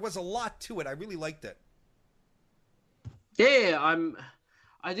 but there was a lot to it. I really liked it. Yeah,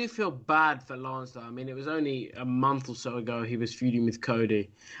 I do feel bad for Lance, though. I mean, it was only a month or so ago he was feuding with Cody.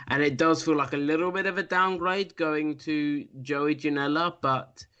 And it does feel like a little bit of a downgrade going to Joey Janela,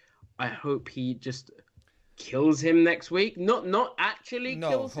 but I hope he just kills him next week. Not actually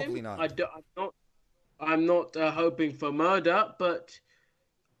kills him. Hopefully not. I'm not hoping for murder, but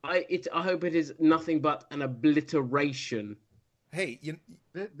I hope it is nothing but an obliteration. Hey,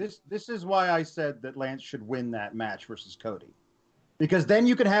 this is why I said that Lance should win that match versus Cody. Because then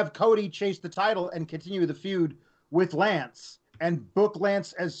you can have Cody chase the title and continue the feud with Lance and book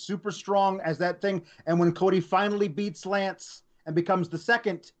Lance as super strong as that thing. And when Cody finally beats Lance and becomes the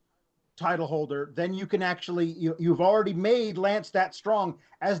second title holder, then you can actually, you've already made Lance that strong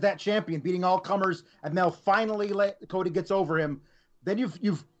as that champion, beating all comers. And now finally Cody gets over him. Then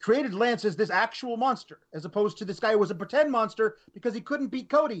you've created Lance as this actual monster, as opposed to this guy who was a pretend monster because he couldn't beat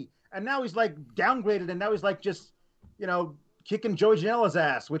Cody. And now he's like downgraded, and now he's like just, kicking Joey Janela's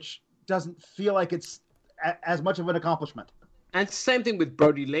ass, which doesn't feel like it's as much of an accomplishment. And same thing with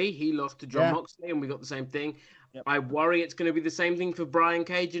Brody Lee. He lost to John Moxley, and we got the same thing. Yep. I worry it's going to be the same thing for Brian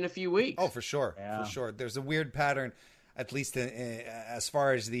Cage in a few weeks. Oh, for sure. Yeah. For sure. There's a weird pattern, at least as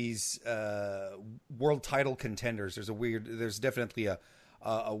far as these world title contenders. There's definitely a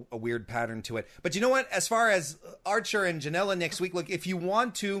weird pattern to it. But you know what? As far as Archer and Janela next week, look, if you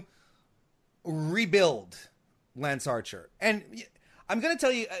want to rebuild Lance Archer, and I'm going to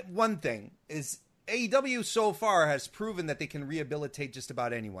tell you one thing, is AEW so far has proven that they can rehabilitate just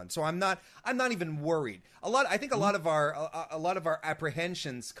about anyone. So I'm not even worried. I think a lot of our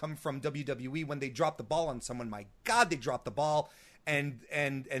apprehensions come from WWE when they drop the ball on someone. My God, they drop the ball, and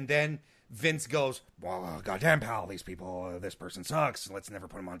then Vince goes, "Well, goddamn pal, these people, this person sucks. Let's never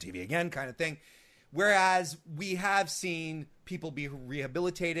put him on TV again," kind of thing. Whereas we have seen people be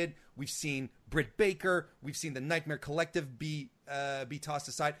rehabilitated. We've seen Britt Baker. We've seen the Nightmare Collective be tossed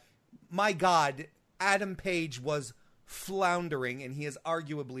aside. My God, Adam Page was floundering, and he is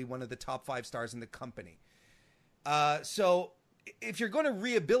arguably one of the top 5 stars in the company. So if you're going to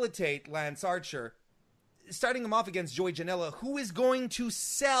rehabilitate Lance Archer, starting him off against Joey Janela, who is going to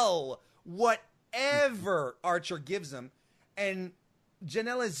sell whatever Archer gives him, and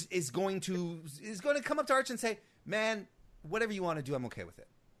Janela is going to come up to Archer and say, "Man, whatever you want to do, I'm okay with it.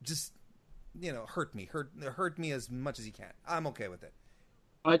 Just, hurt me as much as you can. I'm okay with it."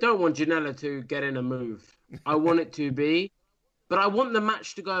 I don't want Janela to get in a move. I want it to be, but I want the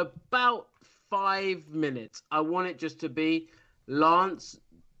match to go about 5 minutes. I want it just to be Lance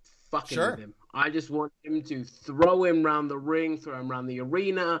fucking with him. I just want him to throw him around the ring, throw him around the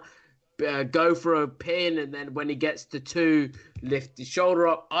arena, go for a pin, and then when he gets to 2, lift his shoulder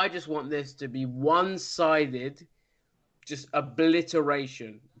up. I just want this to be one-sided, just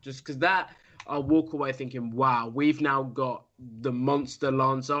obliteration. Just because that, I'll walk away thinking, wow, we've now got the monster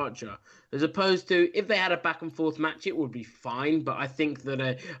Lance Archer. As opposed to, if they had a back-and-forth match, it would be fine, but I think that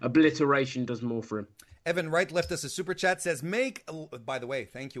a obliteration does more for him. Evan Wright left us a super chat, says, by the way,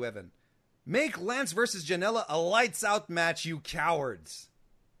 thank you, Evan. Make Lance versus Janela a lights-out match, you cowards.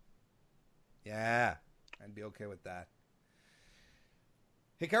 Yeah, I'd be okay with that.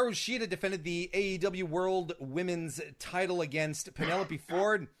 Hikaru Shida defended the AEW World Women's title against Penelope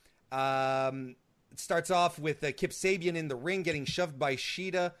Ford. It starts off with Kip Sabian in the ring getting shoved by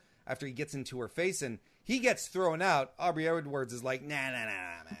Shida after he gets into her face, and he gets thrown out. Aubrey Edwards is like, nah,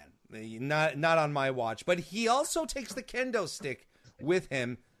 man. Not on my watch. But he also takes the kendo stick with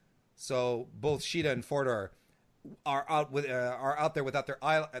him. So both Shida and Ford are out there without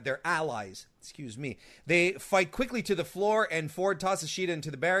their allies. Excuse me. They fight quickly to the floor, and Ford tosses Shida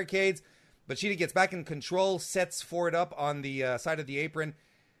into the barricades. But Shida gets back in control, sets Ford up on the side of the apron,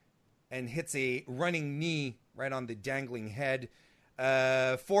 and hits a running knee right on the dangling head.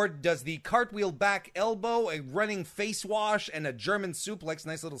 Ford does the cartwheel back elbow, a running face wash, and a German suplex.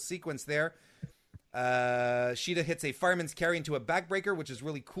 Nice little sequence there. Shida hits a fireman's carry into a backbreaker, which is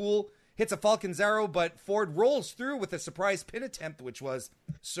really cool. Hits a Falcon's Arrow, but Ford rolls through with a surprise pin attempt, which was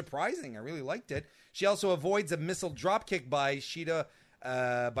surprising. I really liked it. She also avoids a missile dropkick by Shida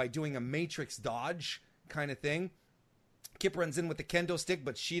by doing a Matrix dodge kind of thing. Kip runs in with the kendo stick,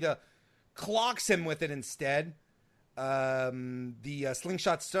 but Shida clocks him with it instead. The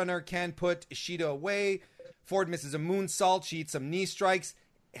slingshot stunner can put Shida away. Ford misses a moonsault. She eats some knee strikes.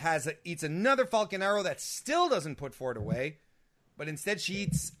 Eats another Falcon Arrow that still doesn't put Ford away. But instead, she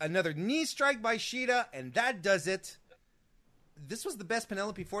eats another knee strike by Shida, and that does it. This was the best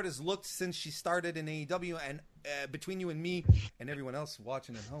Penelope Ford has looked since she started in AEW. And between you and me and everyone else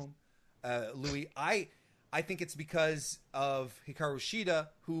watching at home, Louis, I think it's because of Hikaru Shida,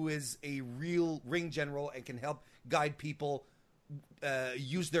 who is a real ring general and can help guide people,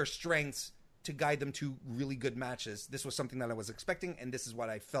 use their strengths to guide them to really good matches. This was something that I was expecting, and this is what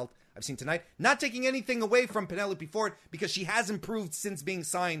I felt I've seen tonight. Not taking anything away from Penelope Ford, because she has improved since being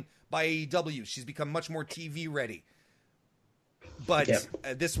signed by AEW. She's become much more TV ready. But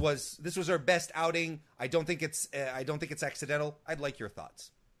this was her best outing. I don't think it's accidental. I'd like your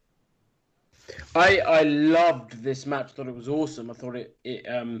thoughts. I loved this match. Thought it was awesome. I thought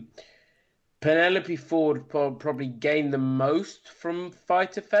Penelope Ford probably gained the most from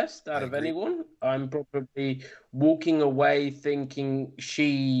Fyter Fest out of anyone. I'm probably walking away thinking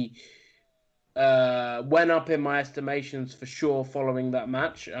she went up in my estimations for sure following that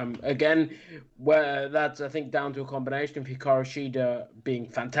match. Again, where that's I think down to a combination of Hikaru Shida being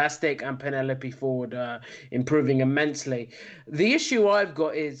fantastic and Penelope Ford improving immensely. The issue I've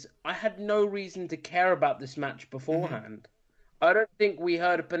got is I had no reason to care about this match beforehand. I don't think we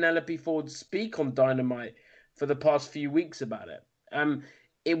heard Penelope Ford speak on Dynamite for the past few weeks about it.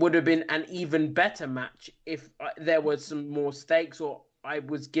 It would have been an even better match if there were some more stakes or I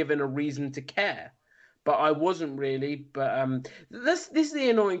was given a reason to care. But I wasn't really. But this is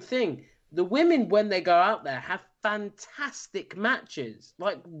the annoying thing. The women, when they go out there, have fantastic matches.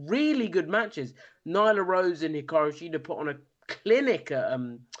 Like, really good matches. Nyla Rose and Hikaru Shida put on a clinic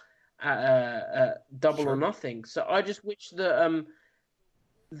at Double or Nothing. So I just wish that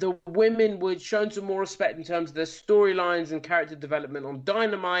the women were shown some more respect in terms of their storylines and character development on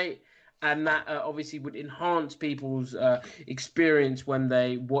Dynamite, and that obviously would enhance people's experience when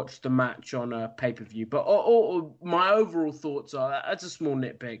they watch the match on a pay-per-view. But my overall thoughts are, that's a small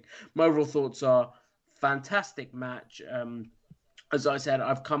nitpick, my overall thoughts are fantastic match. As I said,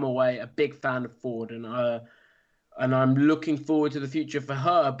 I've come away a big fan of Ford, and I'm looking forward to the future for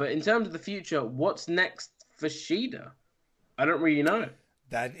her. But in terms of the future, what's next for Shida? I don't really know.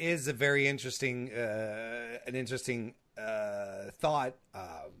 That is a very interesting, thought.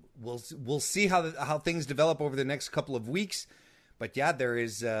 We'll see how things develop over the next couple of weeks. But yeah,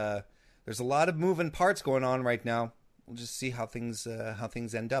 there's a lot of moving parts going on right now. We'll just see how things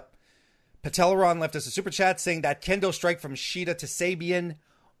end up. Patellaron left us a super chat saying that kendo strike from Shida to Sabian.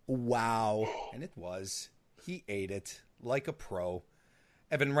 Wow, and it was. He ate it like a pro.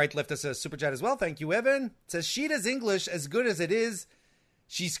 Evan Wright left us a super chat as well. Thank you, Evan. It says Shida's English, as good as it is,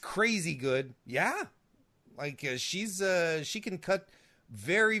 she's crazy good. Yeah, like she can cut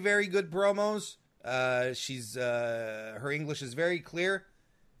very, very good promos. Her English is very clear.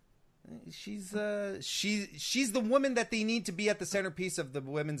 She's the woman that they need to be at the centerpiece of the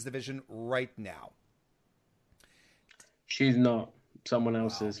women's division right now. She's not. Someone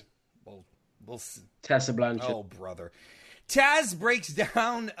else is. We'll see. Tessa Blanchard. Oh, brother. Taz breaks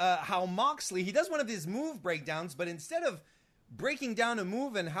down how Moxley, he does one of his move breakdowns, but instead of breaking down a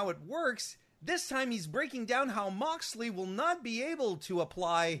move and how it works, this time he's breaking down how Moxley will not be able to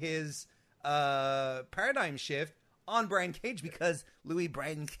apply his paradigm shift on Brian Cage because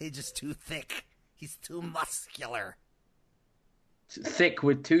Brian Cage is too thick. He's too muscular. Thick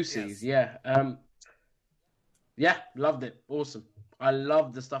with two C's, yes. Yeah, loved it. Awesome. I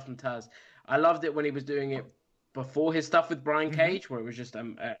loved the stuff from Taz. I loved it when he was doing it before his stuff with Brian Cage, where it was just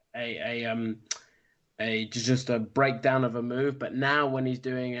just a breakdown of a move. But now when he's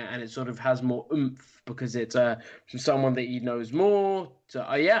doing it, and it sort of has more oomph because it's from someone that he knows more. So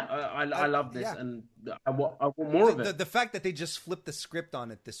I love this, and I want more of it. The fact that they just flipped the script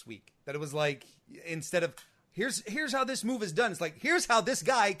on it this week, that it was like instead of here's how this move is done, it's like here's how this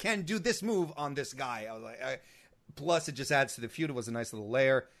guy can do this move on this guy. I was like, plus it just adds to the feud. It was a nice little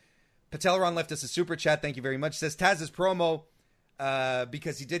layer. Patellaron left us a super chat. Thank you very much. Says Taz's promo,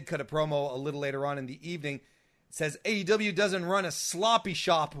 because he did cut a promo a little later on in the evening. Says AEW doesn't run a sloppy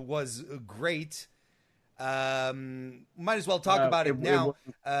shop was great. Might as well talk about it now.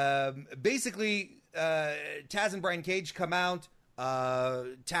 Basically, Taz and Brian Cage come out.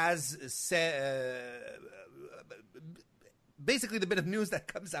 Taz said, basically the bit of news that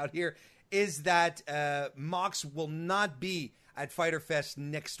comes out here is that Mox will not be at Fyter Fest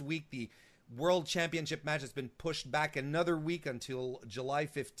next week. The World Championship match has been pushed back another week until July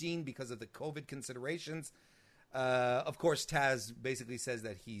 15 because of the COVID considerations. Of course, Taz basically says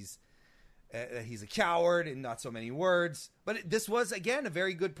that he's a coward in not so many words. But this was, again, a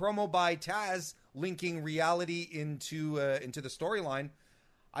very good promo by Taz linking reality into the storyline.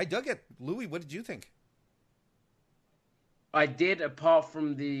 I dug it. Louis, what did you think? I did, apart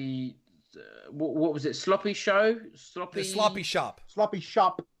from the what was it? Sloppy show? The sloppy shop. Sloppy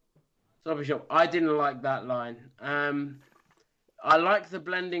shop. Sloppy shop. I didn't like that line. I like the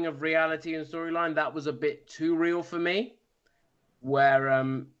blending of reality and storyline. That was a bit too real for me.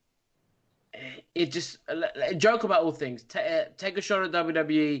 Where it just joke about all things. Take a shot at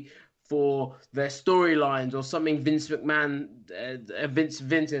WWE for their storylines or something Vince McMahon,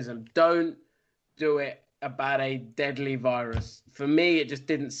 Vinceism. Don't do it about a deadly virus. For me, it just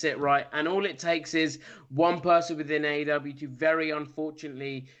didn't sit right. And all it takes is one person within AEW to very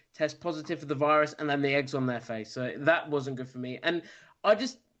unfortunately test positive for the virus and then the egg's on their face. So that wasn't good for me. And I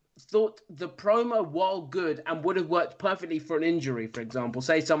just thought the promo, while good and would have worked perfectly for an injury, for example,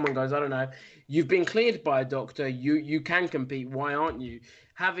 say someone goes, I don't know, you've been cleared by a doctor, you can compete, why aren't you?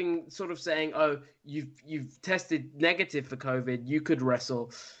 Having sort of saying, oh, you've tested negative for COVID, you could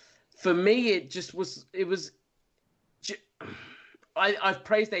wrestle. For me, I've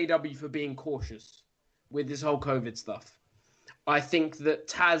praised AEW for being cautious with this whole COVID stuff. I think that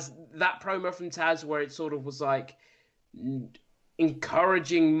that promo from Taz, where it sort of was like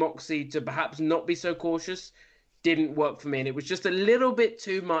encouraging Moxie to perhaps not be so cautious, didn't work for me. And it was just a little bit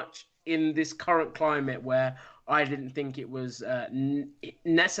too much in this current climate where I didn't think it was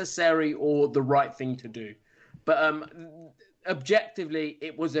necessary or the right thing to do. But objectively,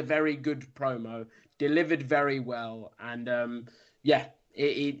 it was a very good promo, delivered very well. And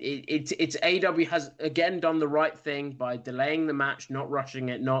it's AEW has again done the right thing by delaying the match, not rushing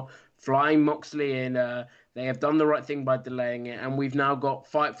it, not flying Moxley in. They have done the right thing by delaying it, and we've now got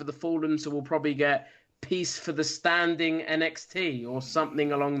Fight for the Fallen, so we'll probably get Peace for the Standing NXT or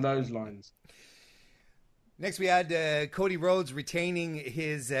something along those lines. Next, we had Cody Rhodes retaining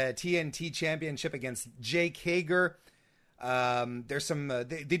his TNT championship against Jake Hager. There's some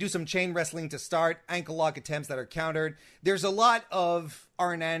they do some chain wrestling to start, ankle lock attempts that are countered. There's a lot of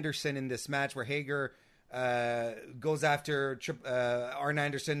Arn Anderson in this match where Hager goes after Arn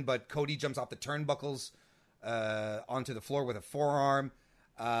Anderson, but Cody jumps off the turnbuckles onto the floor with a forearm.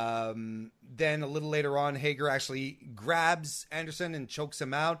 Then a little later on, Hager actually grabs Anderson and chokes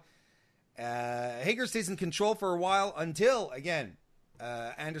him out. Hager stays in control for a while until, again,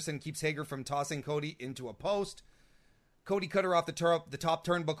 Anderson keeps Hager from tossing Cody into a post. Cody cutter off the top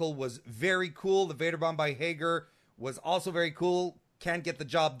turnbuckle was very cool. The Vader bomb by Hager was also very cool. Can't get the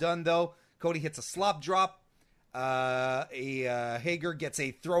job done, though. Cody hits a slop drop. Hager gets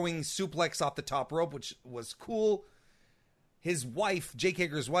a throwing suplex off the top rope, which was cool. His wife, Jake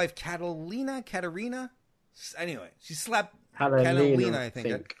Hager's wife, Katarina? Anyway, she slapped Catalina, I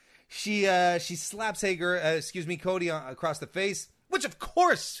think. She slaps Cody across the face, which of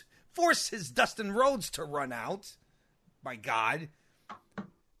course forces Dustin Rhodes to run out. My God.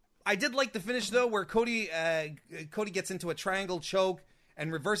 I did like the finish, though, where Cody gets into a triangle choke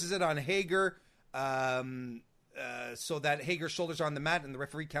and reverses it on Hager so that Hager's shoulders are on the mat and the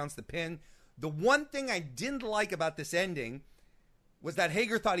referee counts the pin. The one thing I didn't like about this ending was that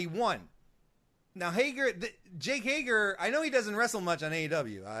Hager thought he won. Now, Jake Hager, I know he doesn't wrestle much on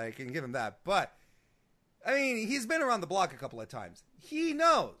AEW. I can give him that. But, I mean, he's been around the block a couple of times. He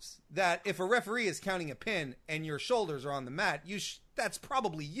knows that if a referee is counting a pin and your shoulders are on the mat, that's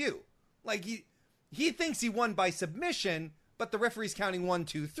probably you. Like, he thinks he won by submission, but the referee's counting 1,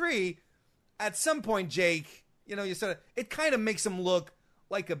 2, 3. At some point, Jake, it kind of makes him look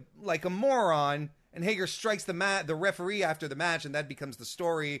like a moron, and Hager strikes the referee after the match, and that becomes the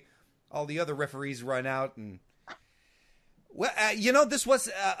story. All the other referees run out, and this was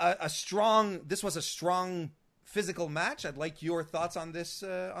a strong physical match. I'd like your thoughts on this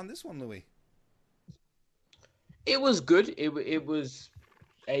one, Louis. It was good. It was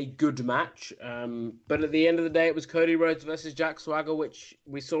a good match, but at the end of the day, it was Cody Rhodes versus Jack Swagger, which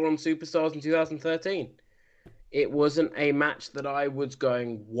we saw on Superstars in 2013. It wasn't a match that I was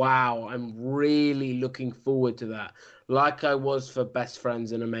going, wow, I'm really looking forward to that. Like I was for Best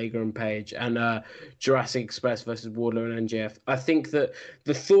Friends and Omega and Page and Jurassic Express versus Wardlow and MJF. I think that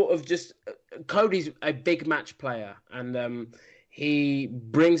the thought of just Cody's a big match player and he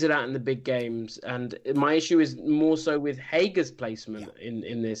brings it out in the big games. And my issue is more so with Hager's placement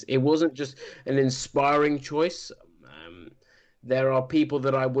in this. It wasn't just an inspiring choice. There are people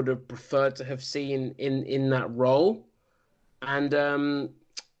that I would have preferred to have seen in that role. And,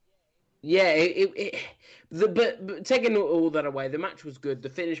 but taking all that away, the match was good. The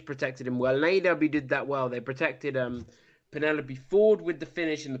finish protected him well. And AEW did that well. They protected Penelope Ford with the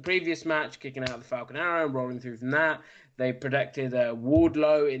finish in the previous match, kicking out the Falcon Arrow and rolling through from that. They protected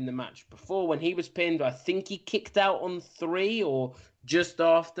Wardlow in the match before when he was pinned. I think he kicked out on 3 or just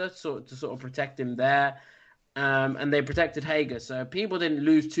after to sort of protect him there. and they protected Hager, so people didn't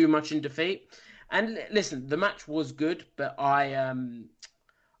lose too much in defeat. And listen, the match was good, but I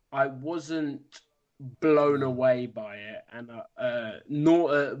wasn't blown away by it, and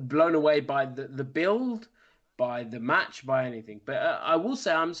nor blown away by the build, by the match, by anything. But I will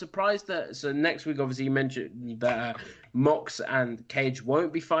say I'm surprised that. So next week, obviously, you mentioned that Mox and Cage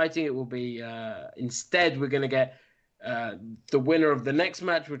won't be fighting. It will be instead we're going to get the winner of the next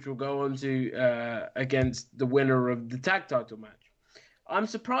match, which will go on to against the winner of the tag title match. I'm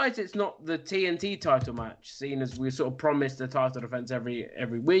surprised it's not the TNT title match, seeing as we sort of promised a title defense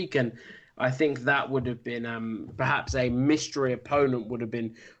every week, and I think that would have been perhaps a mystery opponent would have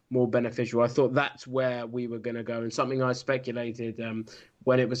been more beneficial. I thought that's where we were going to go, and something I speculated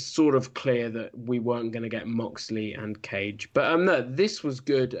when it was sort of clear that we weren't going to get Moxley and Cage. But no, this was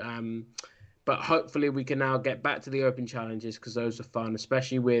good. But hopefully we can now get back to the open challenges, because those are fun,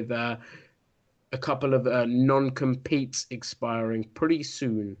 especially with a couple of non-competes expiring pretty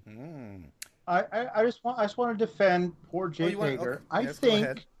soon. I just want to defend poor Jake Hager.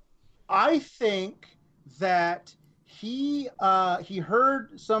 Okay. I think that he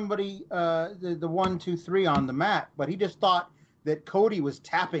heard somebody the 1, 2, 3 on the mat, but he just thought that Cody was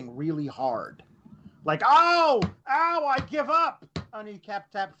tapping really hard, like ow, I give up, and he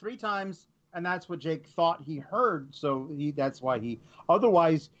tapped 3 times, and that's what Jake thought he heard. So that's why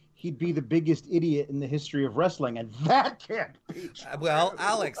otherwise he'd be the biggest idiot in the history of wrestling, and that can't be true. Well,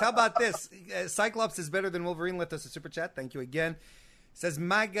 Alex, how about this? Cyclops is better than Wolverine. Left us a super chat. Thank you again. Says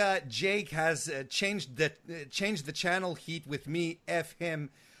MAGA Jake has changed the channel heat with me. F him.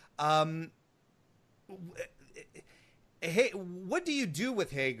 Hey, what do you do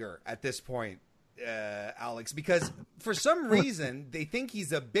with Hager at this point, Alex? Because for some reason they think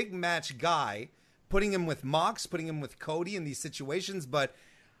he's a big match guy, putting him with Mox, putting him with Cody in these situations, but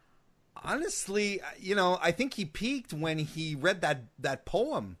honestly, I think he peaked when he read that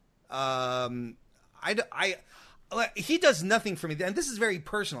poem. He does nothing for me, and this is very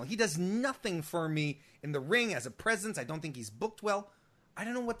personal. He does nothing for me in the ring as a presence. I don't think he's booked well. I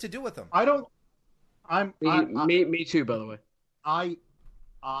don't know what to do with him. Me too, by the way.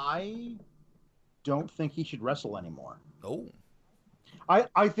 I don't think he should wrestle anymore. Oh,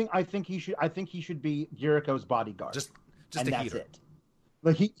 I think he should be Jericho's bodyguard. Just and a that's heater. it.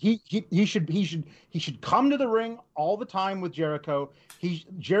 Like he should come to the ring all the time with Jericho.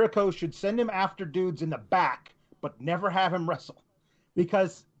 Jericho should send him after dudes in the back, but never have him wrestle,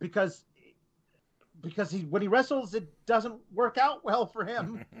 because when he wrestles, it doesn't work out well for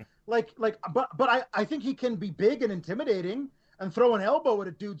him. But I think he can be big and intimidating and throw an elbow at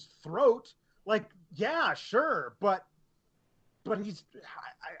a dude's throat. Like, yeah, sure, but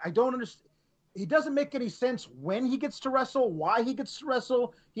I don't understand. He doesn't make any sense when he gets to wrestle, why he gets to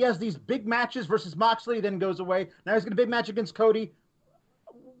wrestle. He has these big matches versus Moxley, then goes away. Now he's got a big match against Cody.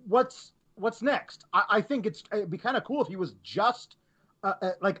 What's next? I think it'd be kind of cool if he was just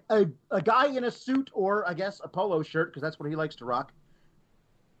like a guy in a suit, or I guess a polo shirt, because that's what he likes to rock,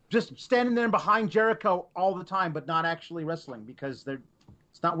 just standing there behind Jericho all the time, but not actually wrestling, because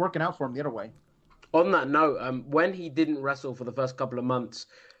it's not working out for him the other way. On that note, when he didn't wrestle for the first couple of months,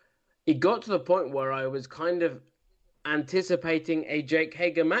 it got to the point where I was kind of anticipating a Jake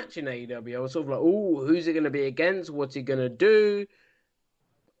Hager match in AEW. I was sort of like, "Oh, who's it going to be against? What's he going to do?"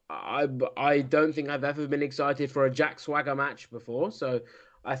 I don't think I've ever been excited for a Jack Swagger match before. So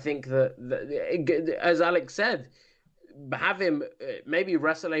I think that as Alex said, have him maybe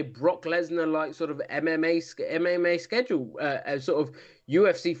wrestle a Brock Lesnar like sort of MMA schedule. Sort of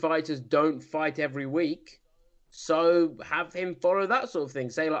UFC fighters don't fight every week. So have him follow that sort of thing.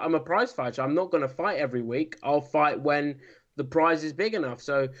 Say, like, I'm a prize fighter. I'm not going to fight every week. I'll fight when the prize is big enough.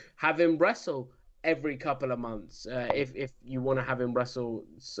 So have him wrestle every couple of months if you want to have him wrestle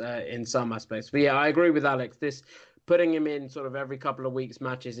in some aspects. But yeah, I agree with Alex. This putting him in sort of every couple of weeks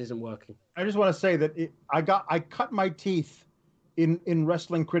matches isn't working. I just want to say that I cut my teeth in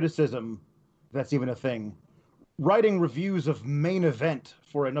wrestling criticism, if that's even a thing, writing reviews of Main Event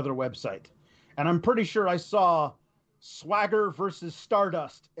for another website. And I'm pretty sure I saw Swagger versus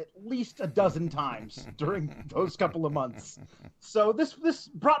Stardust at least a dozen times during those couple of months. So this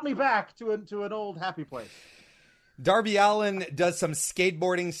brought me back to an old happy place. Darby Allin does some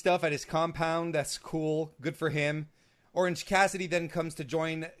skateboarding stuff at his compound. That's cool. Good for him. Orange Cassidy then comes to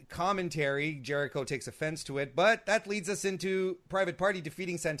join commentary. Jericho takes offense to it, but that leads us into Private Party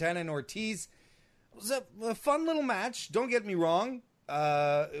defeating Santana and Ortiz. It was a fun little match. Don't get me wrong.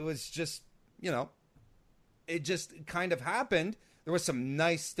 It was just, it just kind of happened. There was some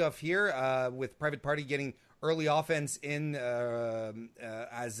nice stuff here with Private Party getting early offense in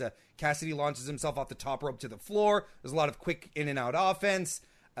as as Cassidy launches himself off the top rope to the floor. There's a lot of quick in and out offense.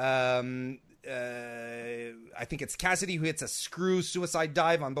 I think it's Cassidy who hits a screw suicide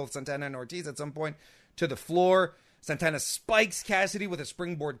dive on both Santana and Ortiz at some point to the floor. Santana spikes Cassidy with a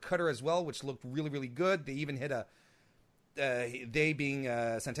springboard cutter as well, which looked really, really good. They even hit they being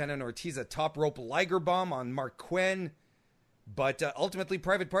Santana and Ortiz, a top rope Liger bomb on Mark Quinn. But ultimately,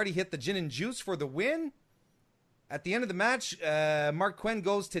 Private Party hit the gin and juice for the win. At the end of the match, Mark Quinn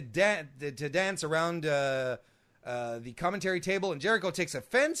goes to dance around the commentary table, and Jericho takes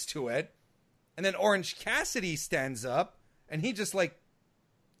offense to it. And then Orange Cassidy stands up, and he just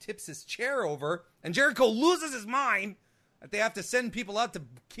tips his chair over, and Jericho loses his mind that they have to send people out to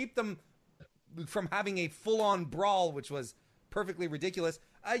keep them from having a full-on brawl, which was perfectly ridiculous.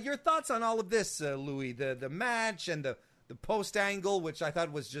 Your thoughts on all of this, Louis? The match and the post angle, which I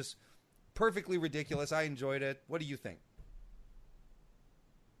thought was just perfectly ridiculous. I enjoyed it. What do you think?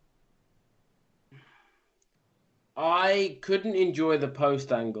 I couldn't enjoy the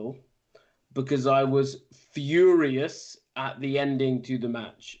post angle because I was furious at the ending to the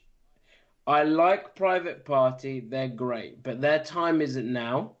match. I like Private Party. They're great, but their time isn't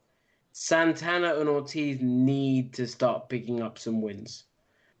now. Santana and Ortiz need to start picking up some wins.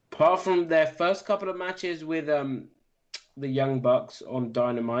 Apart from their first couple of matches with the Young Bucks on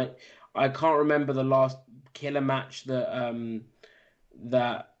Dynamite, I can't remember the last killer match that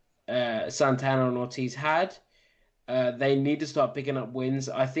Santana and Ortiz had. They need to start picking up wins.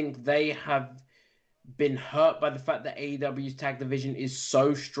 I think they have been hurt by the fact that AEW's tag division is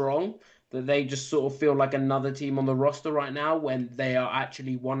so strong that they just sort of feel like another team on the roster right now when they are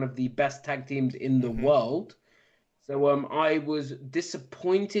actually one of the best tag teams in the world. So I was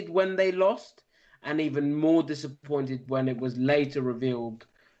disappointed when they lost, and even more disappointed when it was later revealed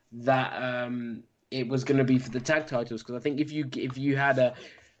that it was going to be for the tag titles. Because I think if you had a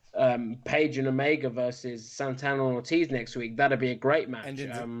Page and Omega versus Santana and Ortiz next week, that'd be a great match.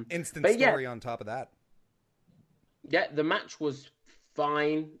 And instant story on top of that. Yeah, the match was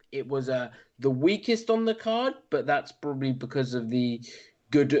fine. It was the weakest on the card, but that's probably because of the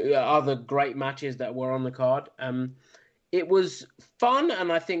good other great matches that were on the card. It was fun,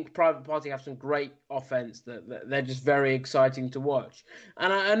 and I think Private Party have some great offense that they're just very exciting to watch.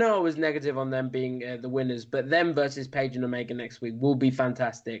 And I know I was negative on them being the winners, but them versus Page and Omega next week will be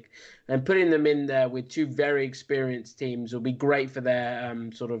fantastic. And putting them in there with two very experienced teams will be great for their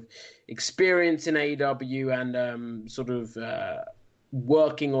sort of experience in AEW and sort of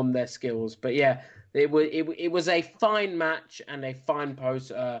working on their skills. But yeah, it was a fine match and a fine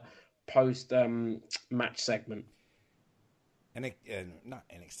post match segment. Not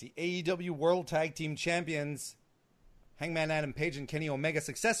NXT, AEW World Tag Team Champions Hangman Adam Page and Kenny Omega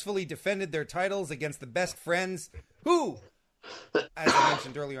successfully defended their titles against the Best Friends, who, as I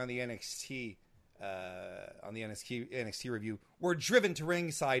mentioned earlier on the NXT review, were driven to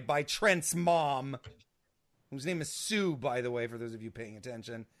ringside by Trent's mom, whose name is Sue, by the way, for those of you paying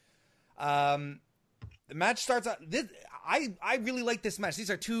attention. The match starts out. I really like this match.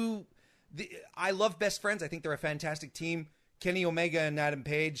 These are I love Best Friends. I think they're a fantastic team. Kenny Omega and Adam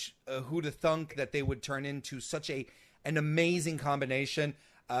Page, who'd have thunk that they would turn into such an amazing combination.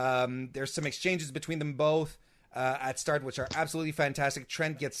 There's some exchanges between them both at start, which are absolutely fantastic.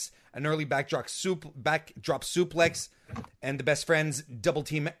 Trent gets an early backdrop suplex, and the Best Friends double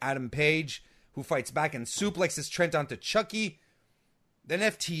team Adam Page, who fights back and suplexes Trent onto Chucky. Then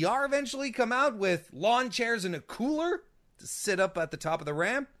FTR eventually come out with lawn chairs and a cooler to sit up at the top of the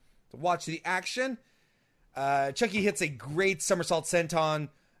ramp to watch the action. Chucky hits a great somersault senton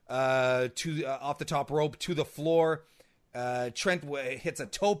off the top rope to the floor. Trent hits a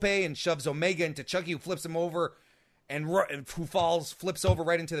tope and shoves Omega into Chucky, who flips him over and who flips over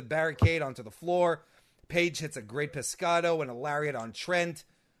right into the barricade onto the floor. Page hits a great pescado and a lariat on Trent.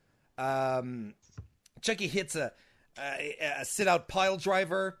 Chucky hits a sit-out pile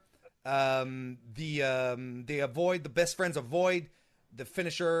driver. The Best Friends avoid the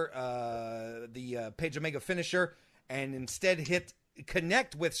finisher, the Page Omega finisher, and instead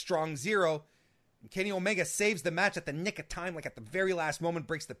connect with Strong Zero. Kenny Omega saves the match at the nick of time, like at the very last moment,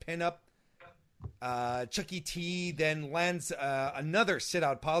 breaks the pin up. Chucky T then lands another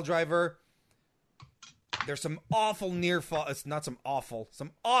sit-out pile driver. There's some awful near falls. Some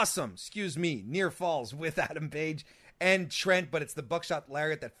awesome, near falls with Adam Page and Trent, but it's the buckshot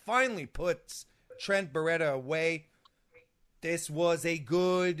lariat that finally puts Trent Beretta away. This was a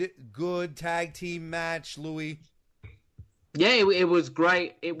good tag team match, Louis. Yeah, it was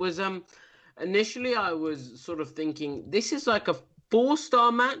great. It was initially I was sort of thinking this is like a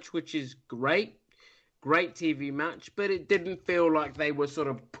 4-star match, which is great. great TV match, but it didn't feel like they were sort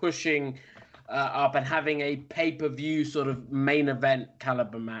of pushing up and having a pay-per-view sort of main event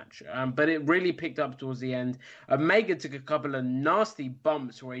caliber match. But it really picked up towards the end. Omega took a couple of nasty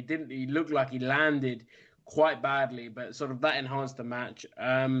bumps where he looked like he landed quite badly, but sort of that enhanced the match.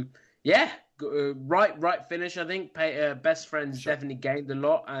 Right finish, I think. Best Friends definitely gained a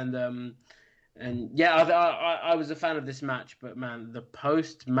lot, and yeah, I was a fan of this match, but man, the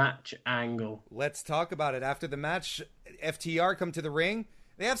post-match angle. Let's talk about it. After the match, FTR come to the ring.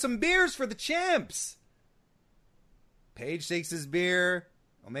 They have some beers for the champs. Page takes his beer.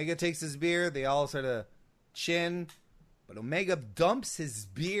 Omega takes his beer. They all sort of chin. But Omega dumps his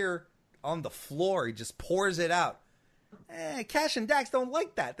beer on the floor. He just pours it out. Cash and Dax don't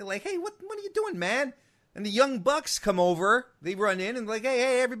like that. They're like, hey, what are you doing, man? And the Young Bucks come over. They run in and like,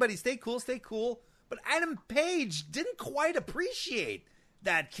 hey, everybody, stay cool. But Adam Page didn't quite appreciate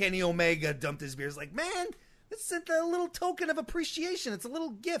that Kenny Omega dumped his beer. He's like, man, this is a little token of appreciation. It's a little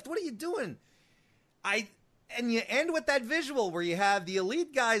gift. What are you doing? And you end with that visual where you have the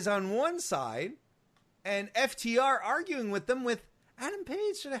Elite guys on one side and FTR arguing with them with Adam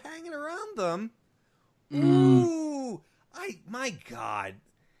Page sort of hanging around them. Ooh, my God.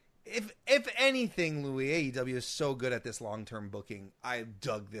 If anything, Louis, AEW is so good at this long-term booking. I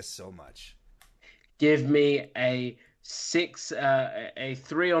dug this so much. Give me a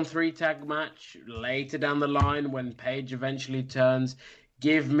 3-on-3 tag match later down the line when Page eventually turns.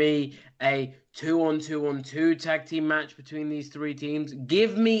 Give me a 2-on-2-on-2 tag team match between these three teams.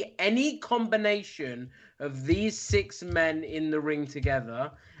 Give me any combination of these 6 men in the ring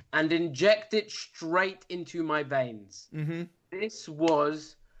together and inject it straight into my veins. Mm-hmm. This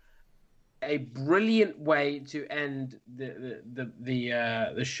was a brilliant way to end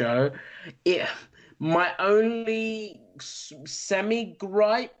the show. My only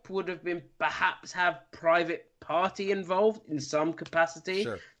semi-gripe would have been perhaps have Private Party involved in some capacity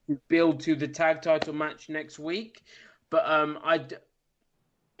to build to the tag title match next week. But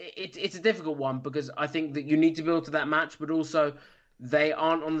it's a difficult one because I think that you need to build to that match, but also they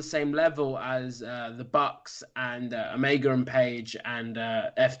aren't on the same level as the Bucks and Omega and Page and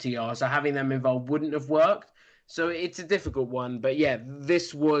FTR. So having them involved wouldn't have worked. So it's a difficult one. But yeah,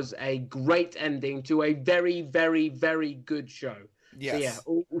 this was a great ending to a very, very, very good show. Yes. So yeah,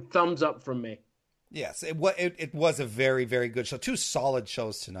 all thumbs up from me. Yes, it was a very, very good show. 2 solid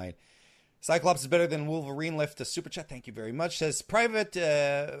shows tonight. Cyclops is better than Wolverine. Left a super chat. Thank you very much. Says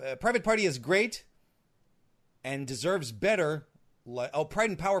Private Party is great and deserves better. Pride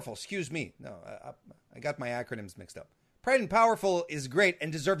and Powerful. Excuse me. No, I got my acronyms mixed up. Pride and Powerful is great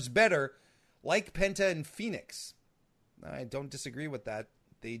and deserves better, like Penta and Phoenix. I don't disagree with that.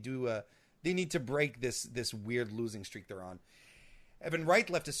 They do. They need to break this weird losing streak they're on. Evan Wright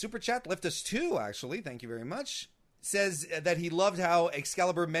left a super chat. Left us 2, actually. Thank you very much. Says that he loved how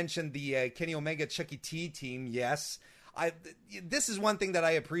Excalibur mentioned the Kenny Omega Chucky T team. Yes. This is one thing that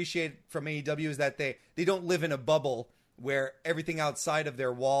I appreciate from AEW is that they don't live in a bubble where everything outside of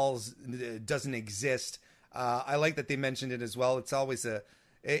their walls doesn't exist. I like that they mentioned it as well. It's always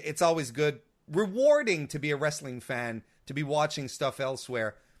good, rewarding to be a wrestling fan, to be watching stuff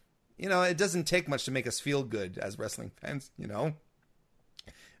elsewhere. You know, it doesn't take much to make us feel good as wrestling fans, you know.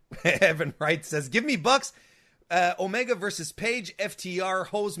 Evan Wright says, give me Bucks. Omega versus Page. FTR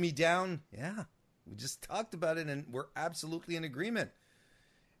hose me down. Yeah, we just talked about it and we're absolutely in agreement.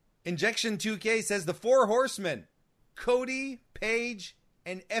 Injection 2K says the 4 horsemen. Cody, Page,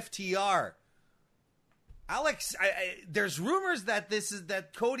 and FTR. Alex, there's rumors that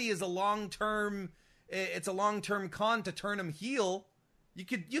Cody is a long-term con to turn him heel. You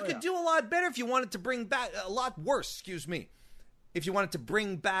could do a lot better if you wanted to bring back a lot worse. Excuse me. If you wanted to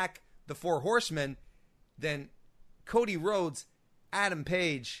bring back the 4 horsemen, then Cody Rhodes, Adam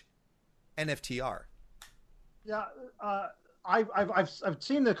Page, and FTR. Yeah, I've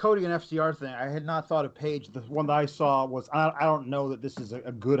seen the Cody and FTR thing. I had not thought of Page. The one that I saw was I don't know that this is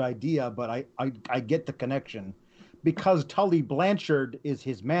a good idea, but I get the connection because Tully Blanchard is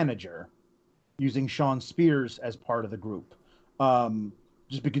his manager, using Sean Spears as part of the group.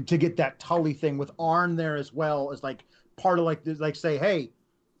 Just because, to get that Tully thing with Arn there as well as like part of like say, hey,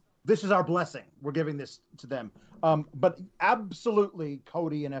 this is our blessing. We're giving this to them. But absolutely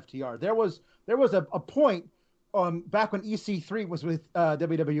Cody and FTR. There was a point back when EC3 was with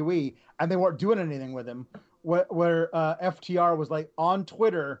WWE and they weren't doing anything with him, where FTR was like on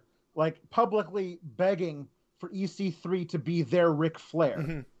Twitter, like publicly begging for EC3 to be their Ric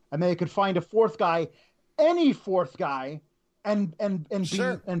Flair, and they could find a 4th guy, any 4th guy, and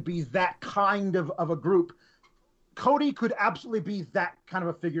be that kind of a group. Cody could absolutely be that kind of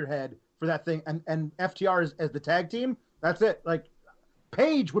a figurehead for that thing, and FTR as the tag team. That's it. Like,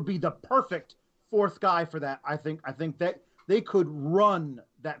 Page would be the perfect fourth guy for that. I think that they could run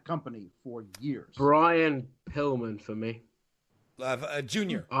that company for years. Brian Pillman for me.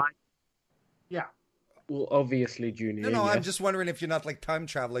 Junior. Yeah. Well, obviously Junior. No, yes. I'm just wondering if you're not like time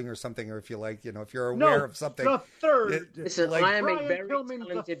traveling or something, or if you like, if you're aware of something. The third. Listen, like, I am Brian a very Pillman,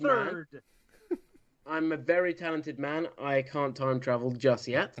 talented the man. third. I'm a very talented man. I can't time travel just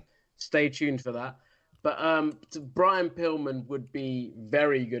yet. Stay tuned for that. But Brian Pillman would be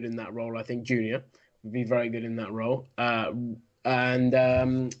very good in that role. I think Junior would be very good in that role. And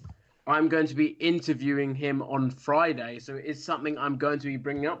I'm going to be interviewing him on Friday. So it's something I'm going to be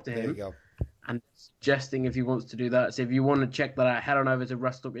bringing up to him. There you go. And suggesting if he wants to do that. So if you want to check that out, head on over to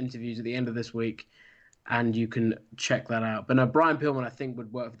WrestleTalk Interviews at the end of this week, and you can check that out. But no, Brian Pillman, I think,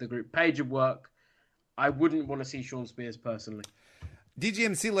 would work for the group. Page would work. I wouldn't want to see Sean Spears personally.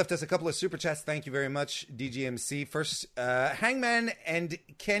 DGMC left us a couple of super chats. Thank you very much, DGMC. First, Hangman and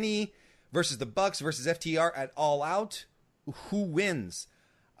Kenny versus the Bucks versus FTR at All Out. Who wins?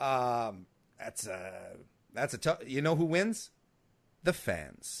 That's a tough. You know who wins? The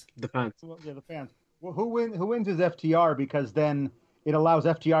fans. The fans. Well, yeah, the fans. Well, who wins is FTR, because then it allows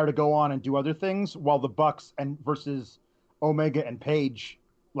FTR to go on and do other things, while the Bucks and versus Omega and Page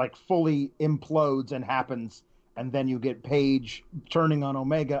like fully implodes and happens, and then you get Page turning on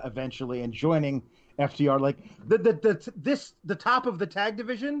Omega eventually and joining FTR. Like the top of the tag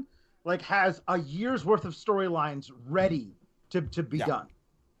division like has a year's worth of storylines ready to be done.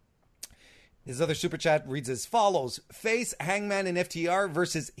 His other super chat reads as follows: face Hangman and FTR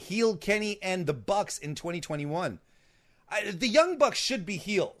versus heel Kenny and the Bucks in 2021. The Young Bucks should be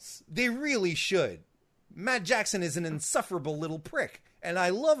heels. They really should. Matt Jackson is an insufferable little prick, and I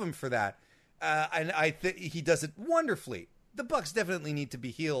love him for that. And I think he does it wonderfully. The Bucks definitely need to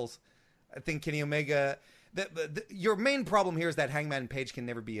be heels. I think Kenny Omega... your main problem here is that Hangman Page can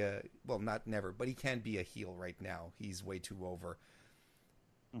never be not never, but he can't be a heel right now. He's way too over.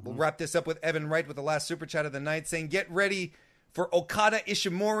 Mm-hmm. We'll wrap this up with Evan Wright with the last super chat of the night, saying, get ready for Okada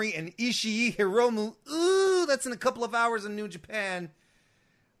Ishimori and Ishii Hiromu. Ooh, that's in a couple of hours in New Japan.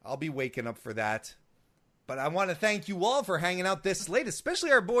 I'll be waking up for that. But I want to thank you all for hanging out this late,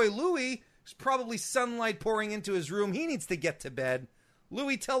 especially our boy Louie. There's probably sunlight pouring into his room. He needs to get to bed.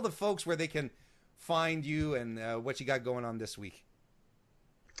 Louie, tell the folks where they can find you and what you got going on this week.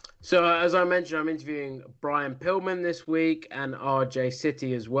 So, as I mentioned, I'm interviewing Brian Pillman this week and RJ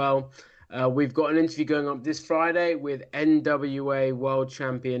City as well. We've got an interview going on this Friday with NWA World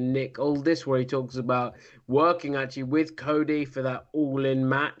Champion Nick Aldis, where he talks about working actually with Cody for that all-in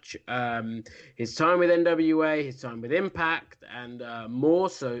match, his time with NWA, his time with Impact, and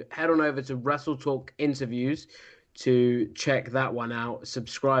more. So head on over to WrestleTalk Interviews to check that one out.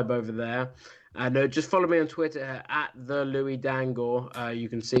 Subscribe over there. And just follow me on Twitter at the Louis Dangor. You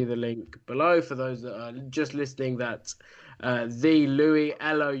can see the link below for those that are just listening. That's the Louis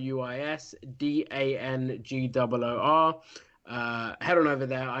LOUIS DANGOOR. Head on over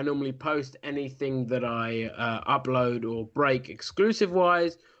there. I normally post anything that I upload or break exclusive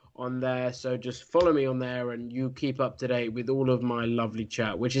wise on there. So just follow me on there, and you keep up to date with all of my lovely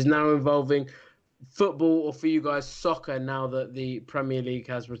chat, which is now involving football, or for you guys, soccer, now that the Premier League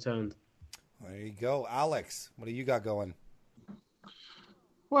has returned. There you go. Alex, what do you got going?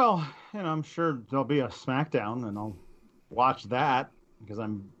 Well, I'm sure there'll be a SmackDown, and I'll watch that because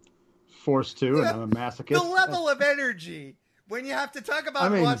I'm forced to, and I'm a masochist. The level of energy when you have to talk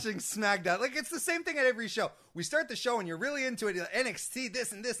about watching SmackDown. Like, it's the same thing at every show. We start the show, and you're really into it. NXT,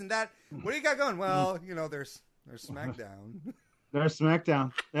 this and this and that. What do you got going? Well, there's SmackDown. There's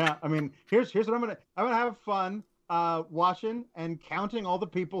SmackDown. Yeah, here's what I'm gonna have fun. Watching and counting all the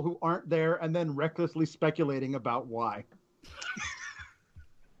people who aren't there and then recklessly speculating about why.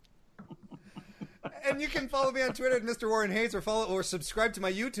 And you can follow me on Twitter at Mr. Warren Hayes, or subscribe to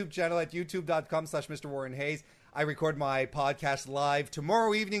my YouTube channel at youtube.com/Mr. Warren Hayes. I record my podcast live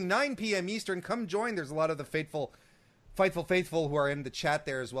tomorrow evening, 9 p.m. Eastern. Come join. There's a lot of the Fightful Faithful who are in the chat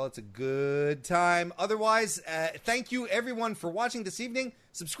there as well. It's a good time. Otherwise, thank you everyone for watching this evening.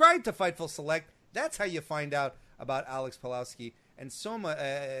 Subscribe to Fightful Select. That's how you find out about Alex Pawlowski and Soma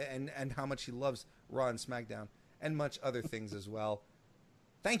and how much he loves Raw and SmackDown and much other things as well.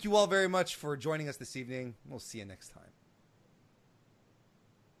 Thank you all very much for joining us this evening. We'll see you next time.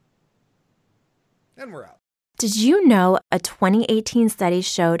 And we're out. Did you know a 2018 study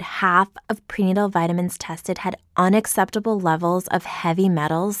showed half of prenatal vitamins tested had unacceptable levels of heavy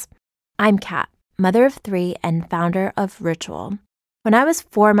metals? I'm Kat, mother of 3 and founder of Ritual. When I was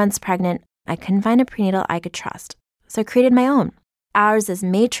 4 months pregnant, I couldn't find a prenatal I could trust, so I created my own. Ours is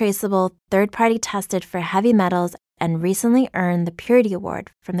made traceable, third-party tested for heavy metals, and recently earned the Purity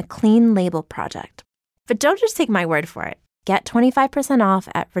Award from the Clean Label Project. But don't just take my word for it. Get 25% off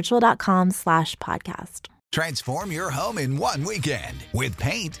at ritual.com/podcast. Transform your home in one weekend with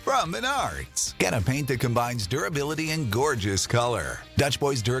paint from Menards. Get a paint that combines durability and gorgeous color. Dutch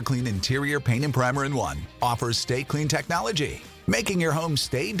Boy's DuraClean Interior Paint and Primer in One offers Stay Clean technology, making your home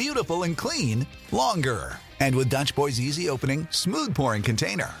stay beautiful and clean longer. And with Dutch Boy's easy opening, smooth pouring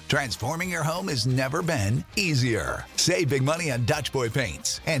container, transforming your home has never been easier. Save big money on Dutch Boy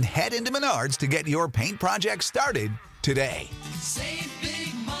paints and head into Menards to get your paint project started today. Save